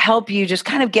that help you just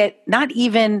kind of get not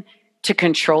even to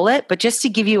control it, but just to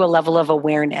give you a level of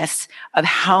awareness of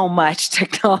how much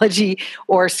technology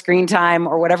or screen time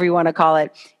or whatever you want to call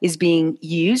it is being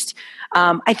used.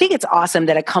 I think it's awesome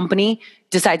that a company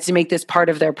decides to make this part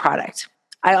of their product.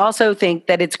 I also think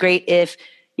that it's great if,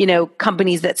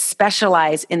 companies that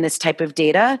specialize in this type of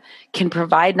data can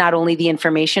provide not only the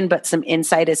information, but some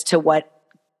insight as to what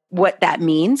that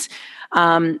means.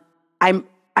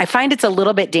 I find it's a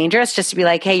little bit dangerous just to be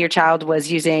like, hey, your child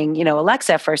was using,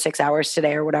 Alexa for 6 hours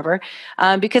today or whatever,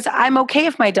 because I'm okay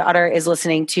if my daughter is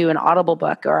listening to an Audible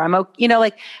book, or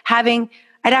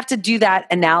I'd have to do that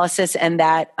analysis, and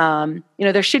that,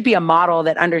 there should be a model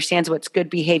that understands what's good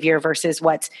behavior versus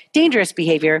what's dangerous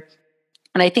behavior.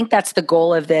 And I think that's the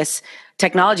goal of this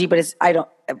technology, but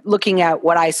looking at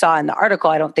what I saw in the article,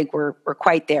 I don't think we're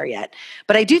quite there yet.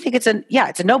 But I do think it's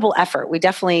a noble effort. We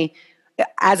definitely,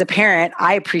 as a parent,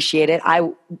 I appreciate it. I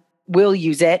will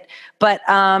use it, but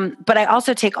I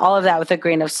also take all of that with a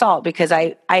grain of salt, because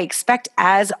I expect,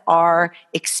 as our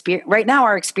experience right now,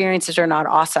 our experiences are not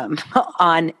awesome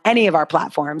on any of our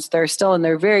platforms. They're still in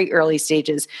their very early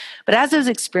stages. But as those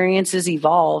experiences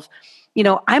evolve,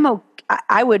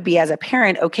 I would be, as a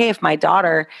parent, okay if my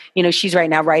daughter, she's right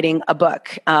now writing a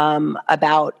book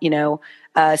about,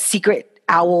 a secret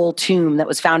owl tomb that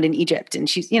was found in Egypt. And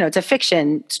she's, it's a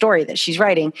fiction story that she's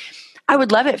writing. I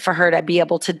would love it for her to be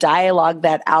able to dialogue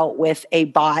that out with a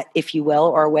bot, if you will,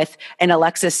 or with an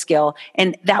Alexa skill.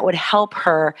 And that would help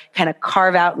her kind of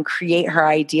carve out and create her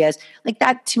ideas. Like,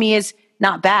 that to me is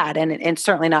not bad, and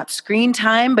certainly not screen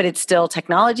time, but it's still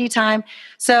technology time.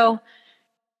 So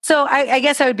I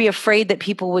guess I would be afraid that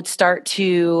people would start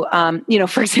to,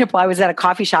 for example, I was at a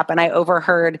coffee shop and I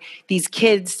overheard these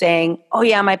kids saying, oh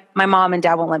yeah, my mom and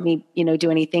dad won't let me,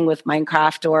 do anything with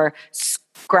Minecraft or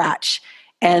Scratch.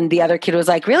 And the other kid was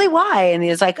like, really, why? And he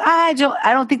was like, I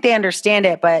don't think they understand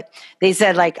it, but they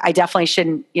said, like, I definitely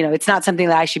shouldn't, it's not something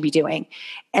that I should be doing.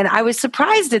 And I was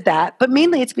surprised at that, but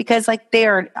mainly it's because, like,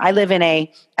 I live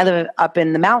up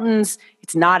in the mountains.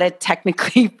 It's not a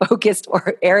technically focused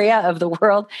area of the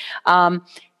world.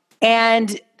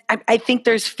 And I think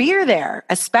there's fear there,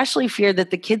 especially fear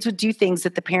that the kids would do things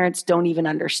that the parents don't even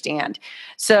understand.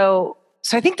 So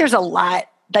I think there's a lot.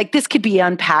 Like, this could be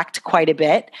unpacked quite a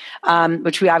bit,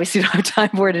 which we obviously don't have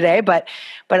time for today, but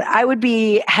I would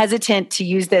be hesitant to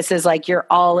use this as like, you're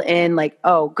all in, like,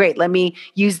 oh, great, let me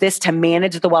use this to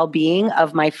manage the well-being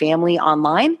of my family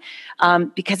online,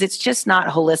 because it's just not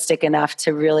holistic enough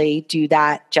to really do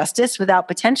that justice without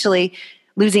potentially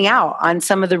losing out on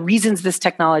some of the reasons this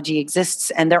technology exists.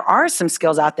 And there are some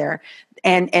skills out there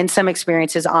and some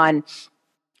experiences on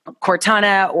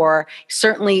Cortana, or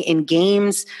certainly in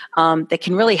games, that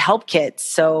can really help kids.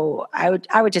 So I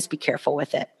would just be careful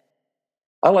with it.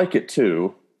 I like it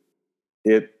too.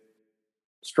 It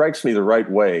strikes me the right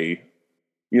way.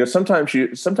 Sometimes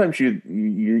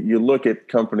you look at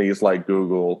companies like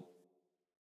Google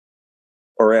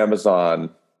or Amazon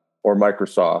or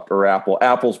Microsoft or Apple.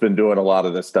 Apple's been doing a lot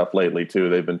of this stuff lately too.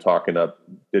 They've been talking up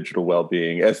digital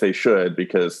well-being, as they should,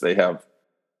 because they have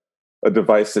a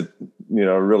device that,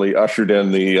 really ushered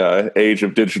in the age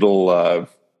of digital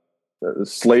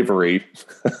slavery.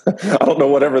 I don't know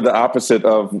whatever the opposite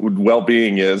of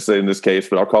well-being is in this case,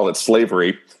 but I'll call it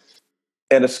slavery.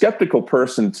 And a skeptical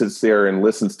person sits there and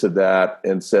listens to that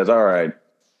and says, all right,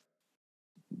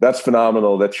 that's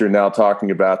phenomenal that you're now talking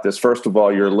about this. First of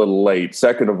all, you're a little late.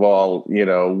 Second of all,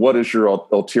 what is your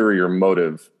ulterior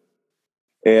motive?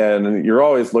 And you're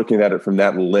always looking at it from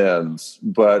that lens.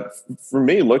 But for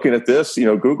me, looking at this,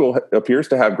 Google appears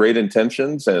to have great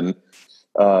intentions, and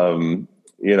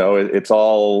it's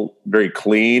all very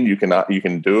clean. You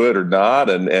can do it or not,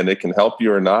 and it can help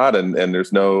you or not. And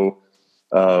there's no,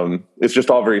 it's just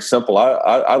all very simple.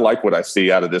 I like what I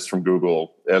see out of this from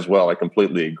Google as well. I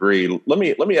completely agree. Let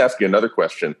me ask you another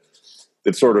question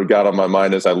that sort of got on my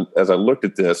mind as I looked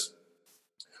at this.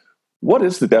 What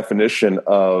is the definition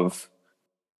of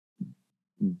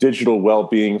digital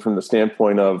well-being from the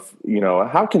standpoint of,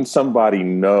 how can somebody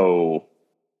know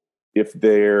if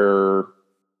they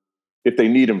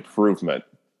need improvement?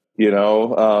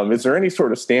 Is there any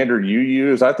sort of standard you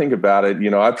use? I think about it,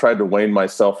 I've tried to wean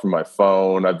myself from my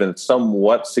phone. I've been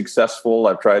somewhat successful.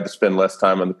 I've tried to spend less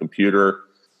time on the computer.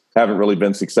 Haven't really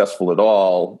been successful at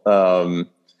all.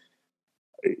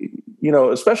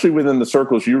 Especially within the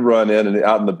circles you run in and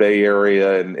out in the Bay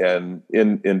Area and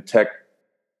in tech,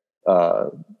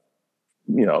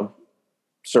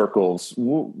 circles.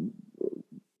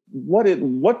 What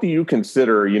do you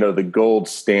consider, the gold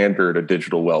standard of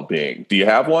digital well-being? Do you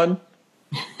have one?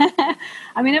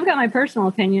 I mean, I've got my personal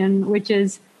opinion, which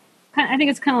is, I think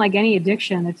it's kind of like any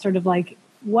addiction. It's sort of like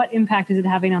what impact is it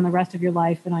having on the rest of your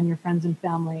life and on your friends and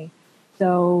family?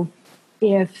 So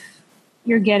if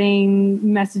you're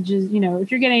getting messages,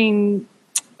 if you're getting,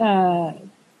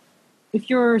 if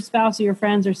your spouse or your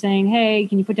friends are saying, hey,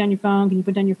 can you put down your phone? Can you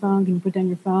put down your phone? Can you put down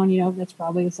your phone? That's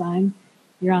probably a sign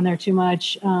you're on there too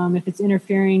much. If it's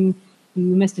interfering, you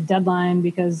missed a deadline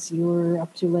because you were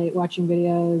up too late watching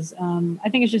videos. I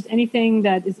think it's just anything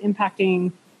that is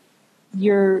impacting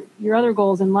your other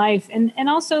goals in life. And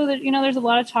also that, there's a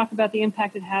lot of talk about the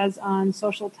impact it has on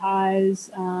social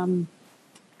ties.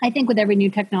 I think with every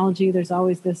new technology, there's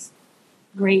always this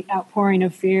great outpouring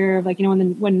of fear of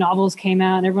when novels came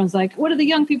out and everyone's like, what are the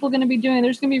young people going to be doing? They're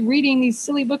just going to be reading these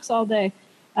silly books all day.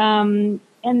 And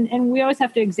we always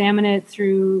have to examine it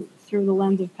through the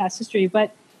lens of past history.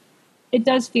 But it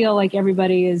does feel like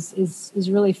everybody is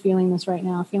really feeling this right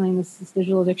now, feeling this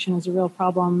digital addiction is a real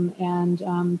problem.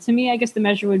 And to me, I guess the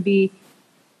measure would be,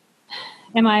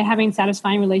 am I having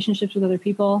satisfying relationships with other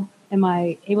people? Am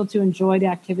I able to enjoy the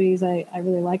activities I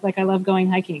really like? Like I love going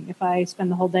hiking. If I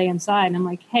spend the whole day inside and I'm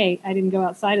like, hey, I didn't go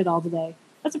outside at all today,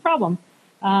 that's a problem.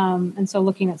 And so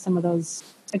looking at some of those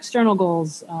external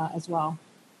goals as well.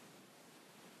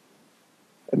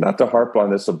 And not to harp on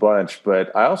this a bunch,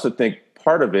 but I also think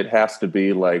part of it has to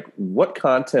be like, what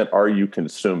content are you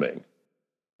consuming?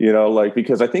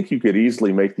 Because I think you could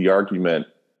easily make the argument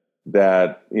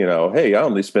that, hey, I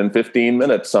only spend 15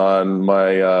 minutes on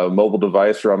my mobile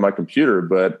device or on my computer.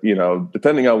 But,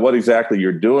 depending on what exactly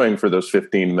you're doing for those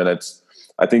 15 minutes,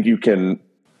 I think you can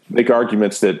make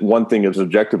arguments that one thing is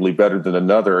objectively better than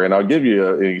another. And I'll give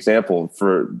you an example,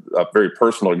 for a very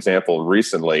personal example.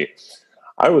 Recently,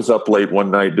 I was up late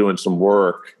one night doing some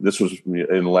work. This was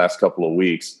in the last couple of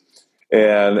weeks.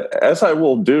 And as I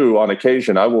will do on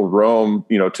occasion, I will roam,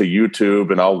 to YouTube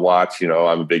and I'll watch,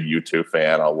 I'm a big YouTube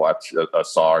fan. I'll watch a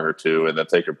song or two and then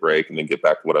take a break and then get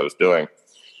back to what I was doing.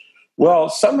 Well,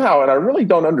 somehow, and I really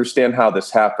don't understand how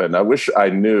this happened. I wish I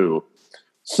knew.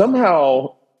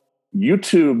 Somehow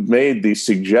YouTube made the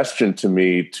suggestion to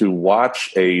me to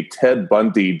watch a Ted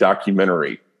Bundy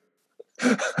documentary.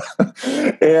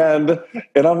 and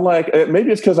I'm like,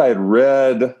 maybe it's because I had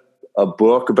read a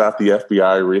book about the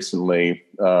FBI recently,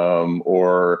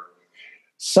 or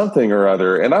something or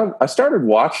other. And I started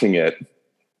watching it,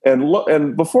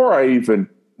 and before I even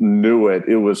knew it,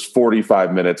 it was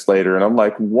 45 minutes later. And I'm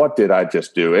like, what did I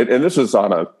just do? And this was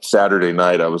on a Saturday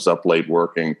night. I was up late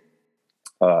working.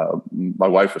 My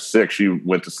wife was sick. She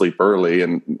went to sleep early.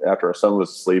 And after our son was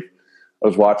asleep, I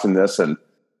was watching this, and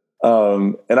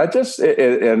I just,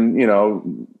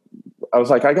 I was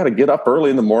like, I got to get up early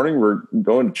in the morning. We're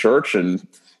going to church, and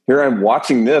here I'm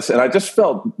watching this. And I just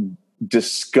felt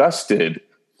disgusted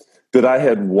that I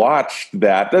had watched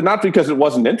that. Not because it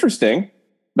wasn't interesting,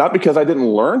 not because I didn't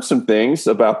learn some things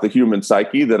about the human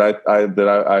psyche that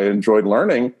I enjoyed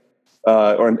learning,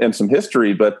 and some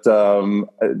history, but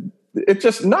it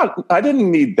just not. I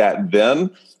didn't need that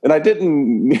then, and I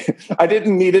didn't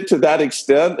need it to that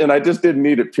extent, and I just didn't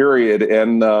need it. Period.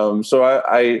 And so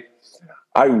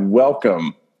I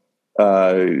welcome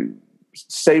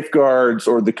safeguards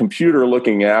or the computer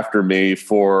looking after me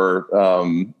for,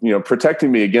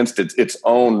 protecting me against its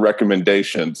own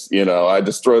recommendations. I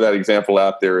just throw that example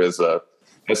out there as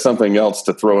something else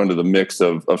to throw into the mix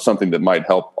of something that might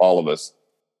help all of us.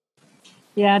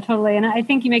 Yeah, totally. And I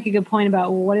think you make a good point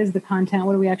about, well, what is the content?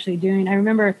 What are we actually doing? I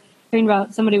remember hearing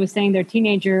about somebody was saying their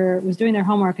teenager was doing their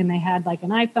homework and they had like an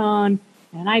iPhone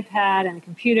and an iPad and a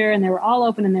computer, and they were all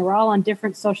open and they were all on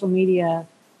different social media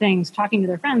things, talking to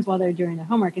their friends while they're doing their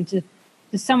homework. And to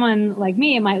someone like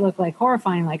me, it might look like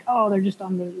horrifying, like, oh, they're just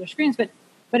on their screens. But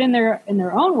in their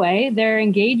own way, they're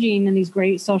engaging in these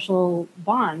great social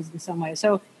bonds in some way.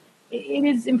 So it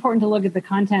is important to look at the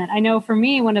content. I know for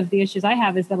me, one of the issues I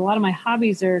have is that a lot of my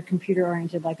hobbies are computer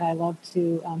oriented. Like I love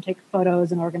to take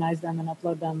photos and organize them and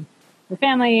upload them for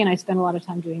family. And I spend a lot of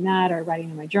time doing that or writing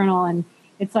in my journal. And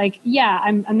it's like, yeah,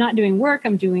 I'm not doing work.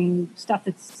 I'm doing stuff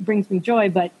that brings me joy,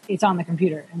 but it's on the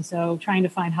computer. And so trying to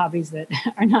find hobbies that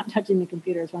are not touching the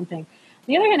computer is one thing. On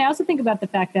the other hand, I also think about the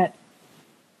fact that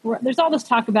there's all this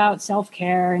talk about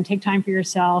self-care and take time for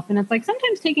yourself. And it's like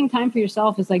sometimes taking time for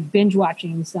yourself is like binge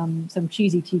watching some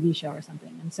cheesy TV show or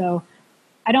something. And so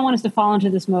I don't want us to fall into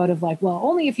this mode of like, well,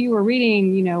 only if you were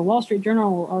reading, Wall Street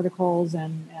Journal articles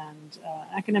and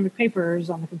academic papers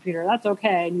on the computer, that's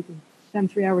okay. And you can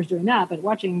spend 3 hours doing that, but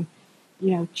watching,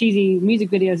 cheesy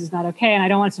music videos is not okay. And I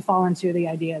don't want us to fall into the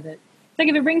idea that it's like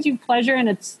if it brings you pleasure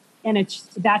and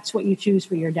that's what you choose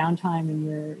for your downtime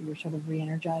and your sort of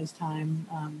re-energized time.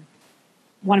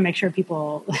 Want to make sure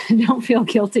people don't feel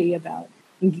guilty about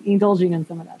indulging in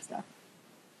some of that stuff.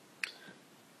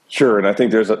 Sure, and I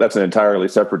think that's an entirely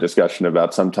separate discussion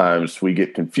about sometimes we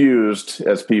get confused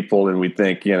as people, and we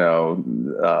think,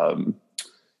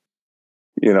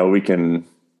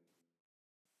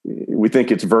 we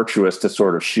think it's virtuous to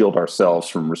sort of shield ourselves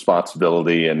from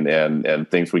responsibility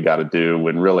and things we got to do,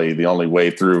 when really the only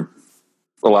way through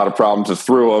a lot of problems is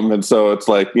through them. And so it's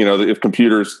like, if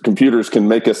computers can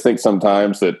make us think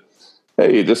sometimes that,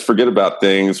 hey, just forget about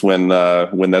things when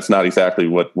that's not exactly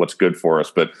what's good for us.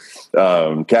 But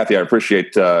Kathy, I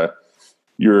appreciate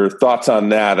your thoughts on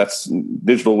that. That's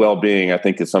digital well-being. I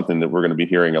think is something that we're going to be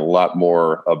hearing a lot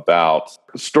more about.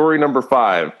 Story number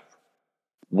 5.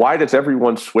 Why does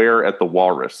everyone swear at the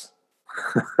walrus?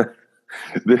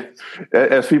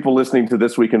 As people listening to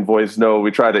This Week in Voice know,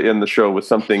 we try to end the show with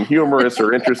something humorous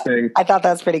or interesting. I thought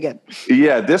that was pretty good.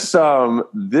 Yeah, this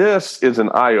is an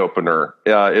eye-opener,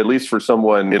 at least for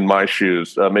someone in my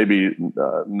shoes. Maybe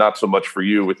not so much for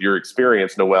you with your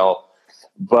experience, Noelle.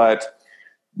 But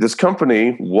this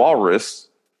company, Walrus,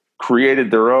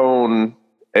 created their own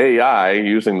AI,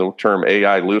 using the term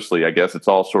AI loosely. I guess it's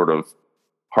all sort of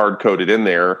hard-coded in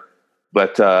there.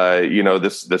 But,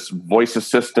 this voice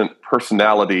assistant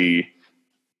personality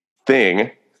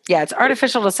thing. Yeah, it's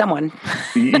artificial to someone.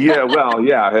 Yeah, well,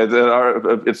 yeah. It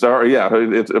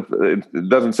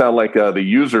doesn't sound like the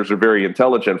users are very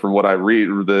intelligent from what I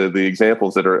read, the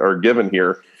examples that are given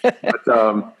here. But,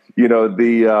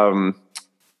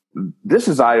 this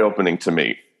is eye-opening to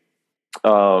me.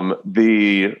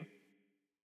 The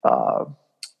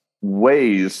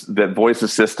ways that voice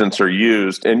assistants are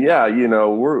used, and I've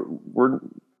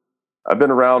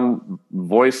been around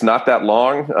voice not that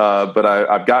long, but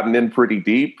I've gotten in pretty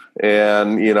deep,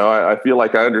 and I feel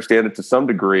like I understand it to some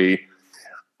degree.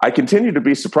 I continue to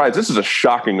be surprised. This is a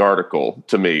shocking article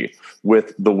to me,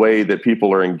 with the way that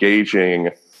people are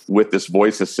engaging with this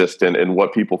voice assistant and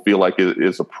what people feel like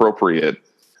is appropriate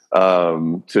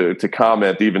to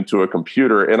comment even to a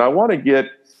computer. And I want to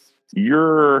get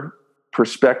your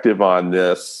perspective on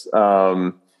this.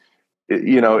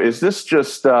 Is this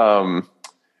just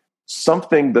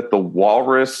something that the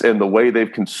Walrus and the way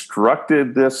they've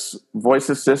constructed this voice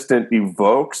assistant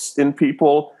evokes in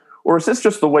people, or is this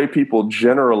just the way people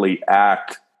generally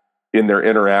act in their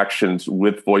interactions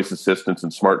with voice assistants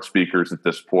and smart speakers at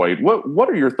this point? What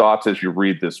are your thoughts as you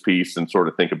read this piece and sort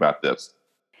of think about this?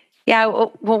 Yeah,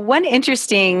 well, one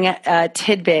interesting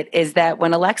tidbit is that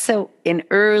when Alexa, in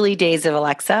early days of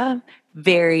Alexa,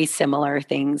 very similar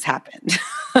things happened.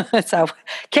 So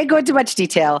can't go into much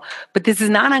detail, but this is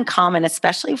not uncommon,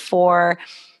 especially for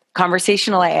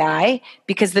conversational AI,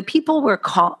 because the people were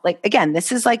again,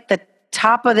 this is like the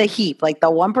top of the heap, like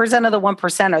the 1% of the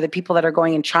 1% are the people that are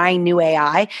going and trying new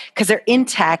AI because they're in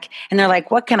tech and they're like,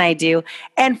 what can I do?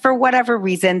 And for whatever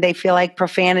reason, they feel like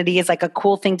profanity is like a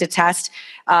cool thing to test.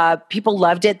 People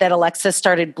loved it that Alexa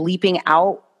started bleeping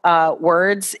out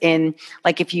words in,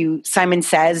 like, if Simon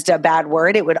Says a bad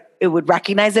word, it would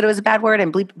recognize that it was a bad word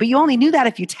and bleep, but you only knew that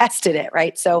if you tested it,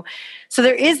 right? So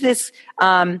there is this,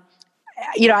 I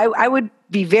would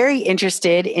be very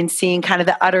interested in seeing kind of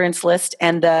the utterance list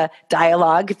and the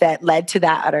dialogue that led to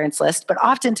that utterance list. But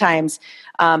oftentimes,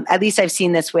 at least I've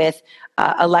seen this with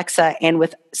Alexa and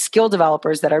with skill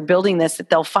developers that are building this, that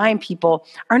they'll find people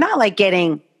are not like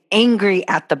getting angry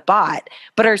at the bot,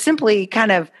 but are simply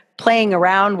kind of playing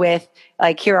around with,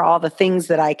 like, here are all the things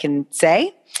that I can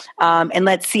say. And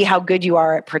let's see how good you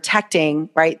are at protecting,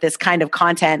 right, this kind of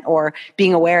content or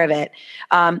being aware of it.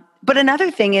 But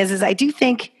another thing is I do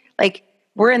think, like,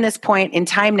 we're in this point in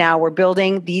time now, we're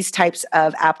building these types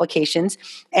of applications,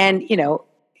 and,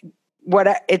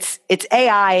 it's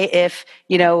AI if,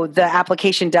 the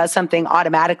application does something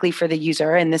automatically for the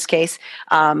user, in this case,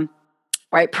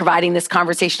 right, providing this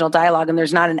conversational dialogue, and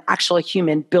there's not an actual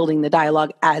human building the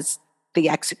dialogue as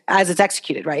it's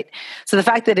executed, right? So the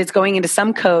fact that it's going into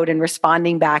some code and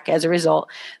responding back as a result,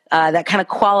 that kind of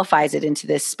qualifies it into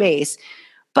this space.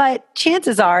 But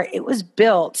chances are it was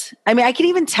built. I mean, I can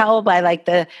even tell by, like,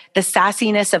 the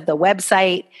sassiness of the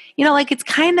website, like, it's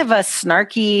kind of a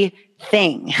snarky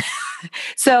thing.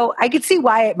 So I could see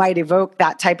why it might evoke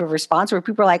that type of response where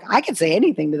people are like, I can say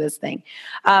anything to this thing.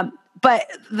 But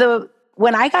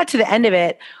when I got to the end of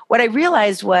it, what I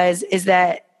realized is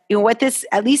that, what this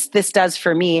does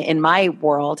for me in my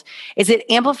world is it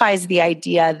amplifies the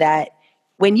idea that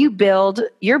when you build,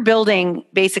 you're building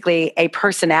basically a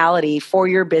personality for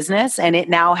your business, and it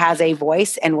now has a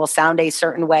voice and will sound a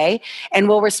certain way and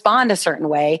will respond a certain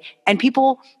way. And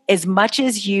people, as much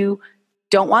as you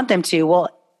don't want them to, will,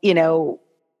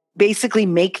 basically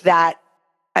make that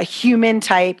a human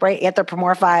type, right?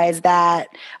 Anthropomorphize that,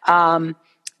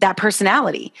 that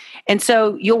personality. And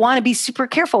so you'll want to be super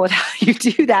careful with how you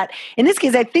do that. In this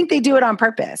case, I think they do it on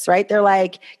purpose, right? They're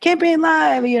like, Campaign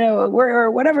Live, or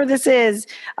whatever this is,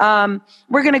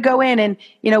 we're going to go in and,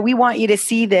 we want you to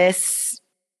see this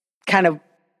kind of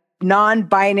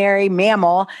non-binary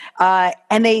mammal,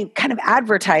 and they kind of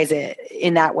advertise it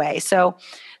in that way. So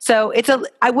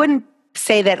I wouldn't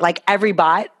say that like every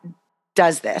bot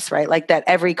does this, right? Like that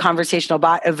every conversational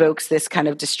bot evokes this kind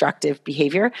of destructive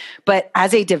behavior. But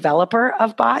as a developer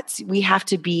of bots, we have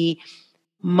to be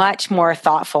much more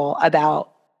thoughtful about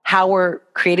how we're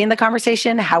creating the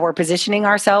conversation, how we're positioning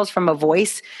ourselves from a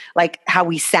voice, like how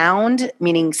we sound,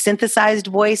 meaning synthesized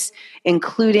voice,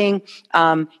 including,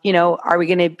 are we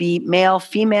going to be male,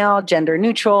 female, gender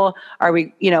neutral? How are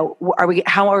we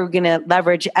going to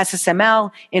leverage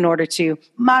SSML in order to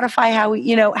modify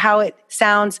how it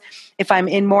sounds? If I'm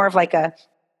in more of like a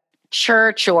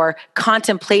church or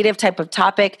contemplative type of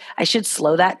topic, I should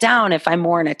slow that down. If I'm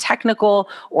more in a technical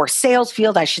or sales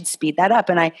field, I should speed that up.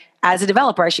 And as a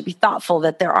developer, I should be thoughtful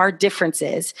that there are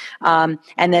differences, and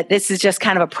that this is just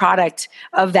kind of a product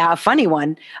of that, a funny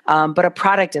one, but a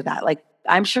product of that. Like,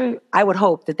 I'm sure, I would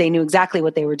hope that they knew exactly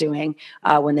what they were doing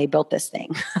when they built this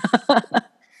thing.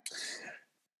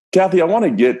 Kathy, I want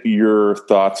to get your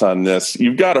thoughts on this.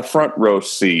 You've got a front row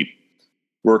seat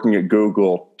working at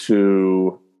Google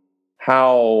to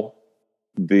how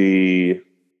the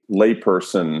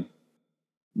layperson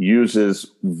uses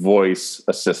voice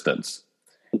assistants.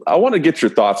 I want to get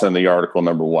your thoughts on the article,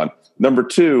 number one. Number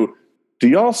two, do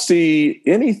y'all see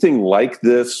anything like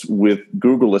this with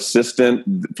Google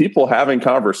Assistant? People having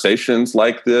conversations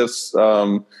like this?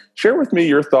 Share with me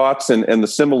your thoughts and the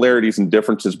similarities and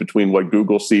differences between what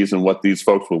Google sees and what these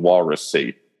folks with Walrus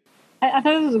see. I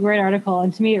thought this was a great article,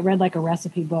 and to me, it read like a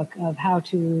recipe book of how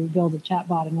to build a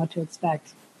chatbot and what to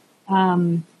expect.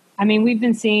 We've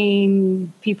been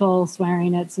seeing people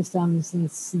swearing at systems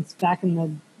since back in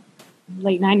the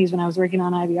late 90s when I was working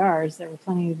on IVRs. There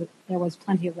was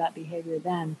plenty of that behavior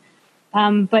then.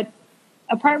 But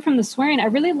apart from the swearing, I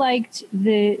really liked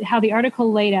how the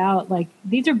article laid out, like,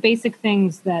 these are basic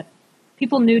things that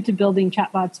people new to building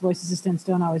chatbots, voice assistants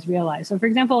don't always realize. So, for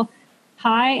example,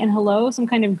 hi and hello, some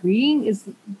kind of greeting, is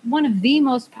one of the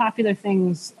most popular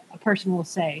things a person will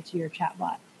say to your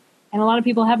chatbot. And a lot of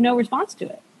people have no response to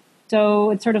it.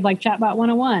 So it's sort of like Chatbot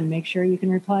 101. Make sure you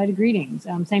can reply to greetings.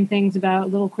 Same things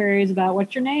about little queries about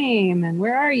what's your name and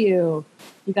where are you.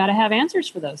 You got to have answers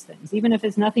for those things, even if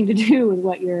it's nothing to do with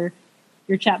what your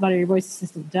chatbot or your voice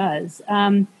assistant does.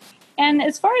 And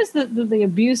as far as the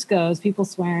abuse goes, people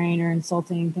swearing or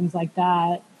insulting, things like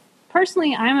that,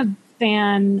 personally, I'm a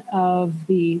fan of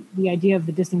the idea of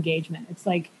the disengagement. It's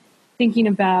like thinking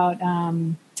about,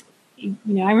 I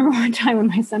remember one time when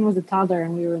my son was a toddler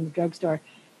and we were in the drugstore,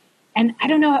 and I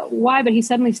don't know why, but he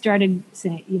suddenly started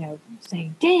saying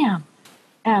 "damn"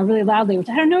 really loudly, which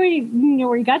I don't know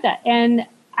where he got that. And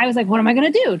I was like, what am I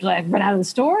going to do? Do I run out of the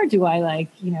store? Do I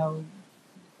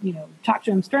talk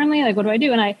to him sternly? Like, what do I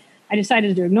do? And I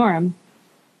decided to ignore him,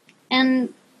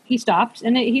 and he stopped,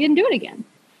 and he didn't do it again.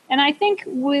 And I think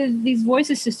with these voice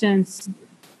assistants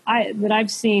that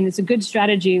I've seen, it's a good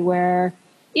strategy where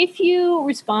if you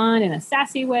respond in a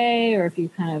sassy way, or if you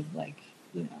kind of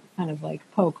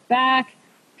poke back,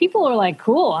 people are like,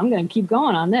 cool, I'm going to keep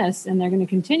going on this, and they're going to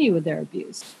continue with their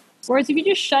abuse. Whereas if you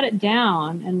just shut it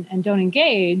down and don't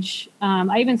engage,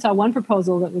 I even saw one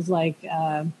proposal that was like,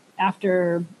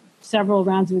 after several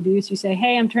rounds of abuse, you say,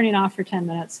 hey, I'm turning off for 10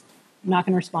 minutes. I'm not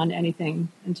going to respond to anything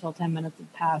until 10 minutes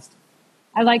have passed.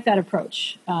 I like that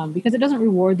approach because it doesn't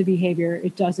reward the behavior.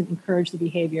 It doesn't encourage the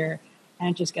behavior, and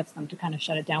it just gets them to kind of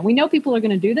shut it down. We know people are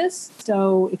going to do this.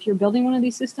 So if you're building one of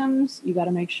these systems, you got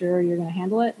to make sure you're going to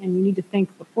handle it. And you need to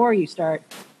think before you start,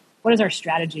 what is our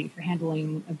strategy for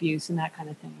handling abuse and that kind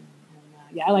of thing?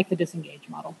 And, I like the disengage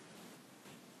model.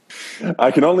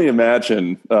 I can only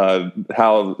imagine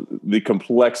how the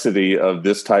complexity of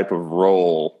this type of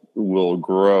role will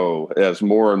grow as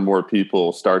more and more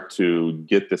people start to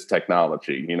get this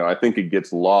technology. I think it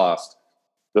gets lost,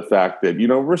 the fact that,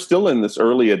 we're still in this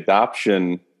early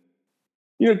adoption.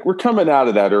 We're coming out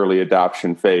of that early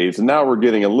adoption phase, and now we're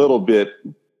getting a little bit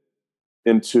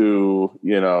into,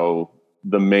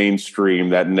 the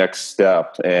mainstream, that next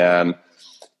step. And,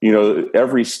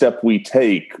 every step we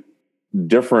take,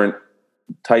 different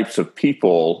types of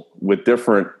people with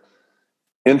different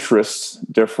interests,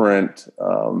 different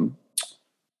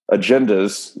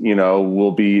agendas,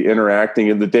 will be interacting,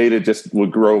 and the data just will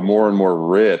grow more and more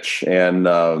rich. And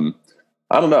I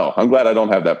don't know. I'm glad I don't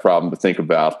have that problem to think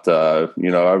about.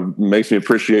 It makes me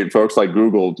appreciate folks like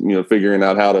Google, figuring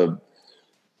out how to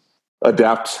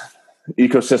adapt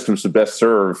ecosystems to best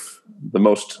serve the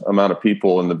most amount of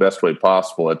people in the best way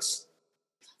possible. It's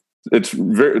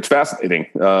fascinating.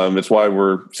 It's why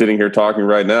we're sitting here talking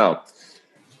right now.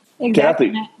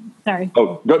 Exactly. Kathy. Sorry.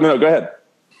 Oh, go ahead.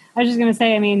 I was just going to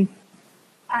say, I mean,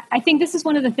 I think this is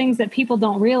one of the things that people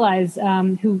don't realize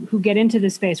who get into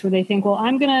this space, where they think, well,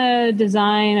 I'm going to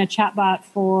design a chatbot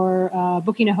for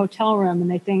booking a hotel room.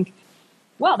 And they think,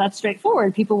 well, that's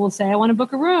straightforward. People will say, I want to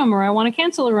book a room or I want to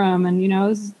cancel a room. And,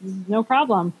 it's no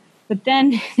problem. But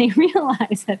then they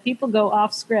realize that people go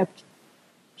off script,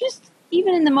 just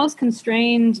even in the most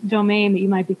constrained domain that you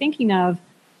might be thinking of.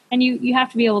 And you have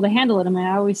to be able to handle it. I mean,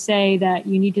 I always say that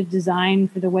you need to design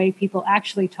for the way people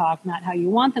actually talk, not how you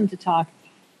want them to talk.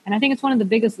 And I think it's one of the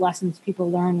biggest lessons people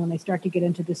learn when they start to get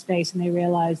into this space and they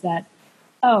realize that,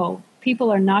 oh,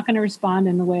 people are not going to respond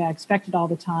in the way I expected all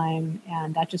the time.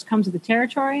 And that just comes with the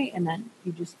territory. And then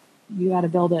you got to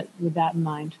build it with that in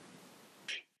mind.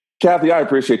 Kathy, I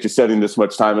appreciate you setting this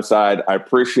much time aside. I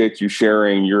appreciate you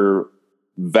sharing your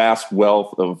vast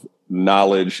wealth of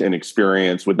knowledge and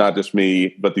experience with not just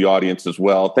me, but the audience as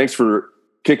well. Thanks for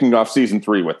kicking off season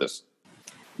 3 with us.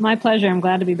 My pleasure. I'm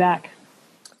glad to be back.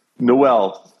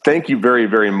 Noelle, thank you very,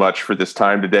 very much for this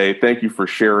time today. Thank you for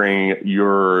sharing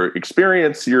your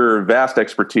experience, your vast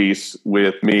expertise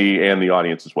with me and the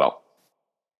audience as well.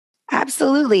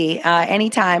 Absolutely.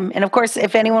 Anytime. And of course,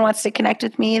 if anyone wants to connect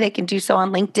with me, they can do so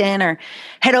on LinkedIn or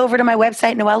head over to my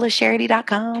website,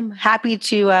 noellasharity.com. Happy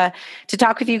to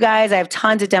talk with you guys. I have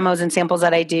tons of demos and samples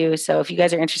that I do. So if you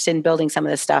guys are interested in building some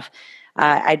of this stuff,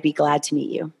 I'd be glad to meet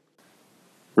you.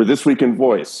 For This Week in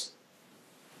Voice,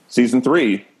 Season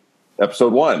 3,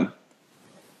 Episode 1.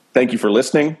 Thank you for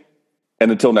listening, and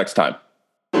until next time.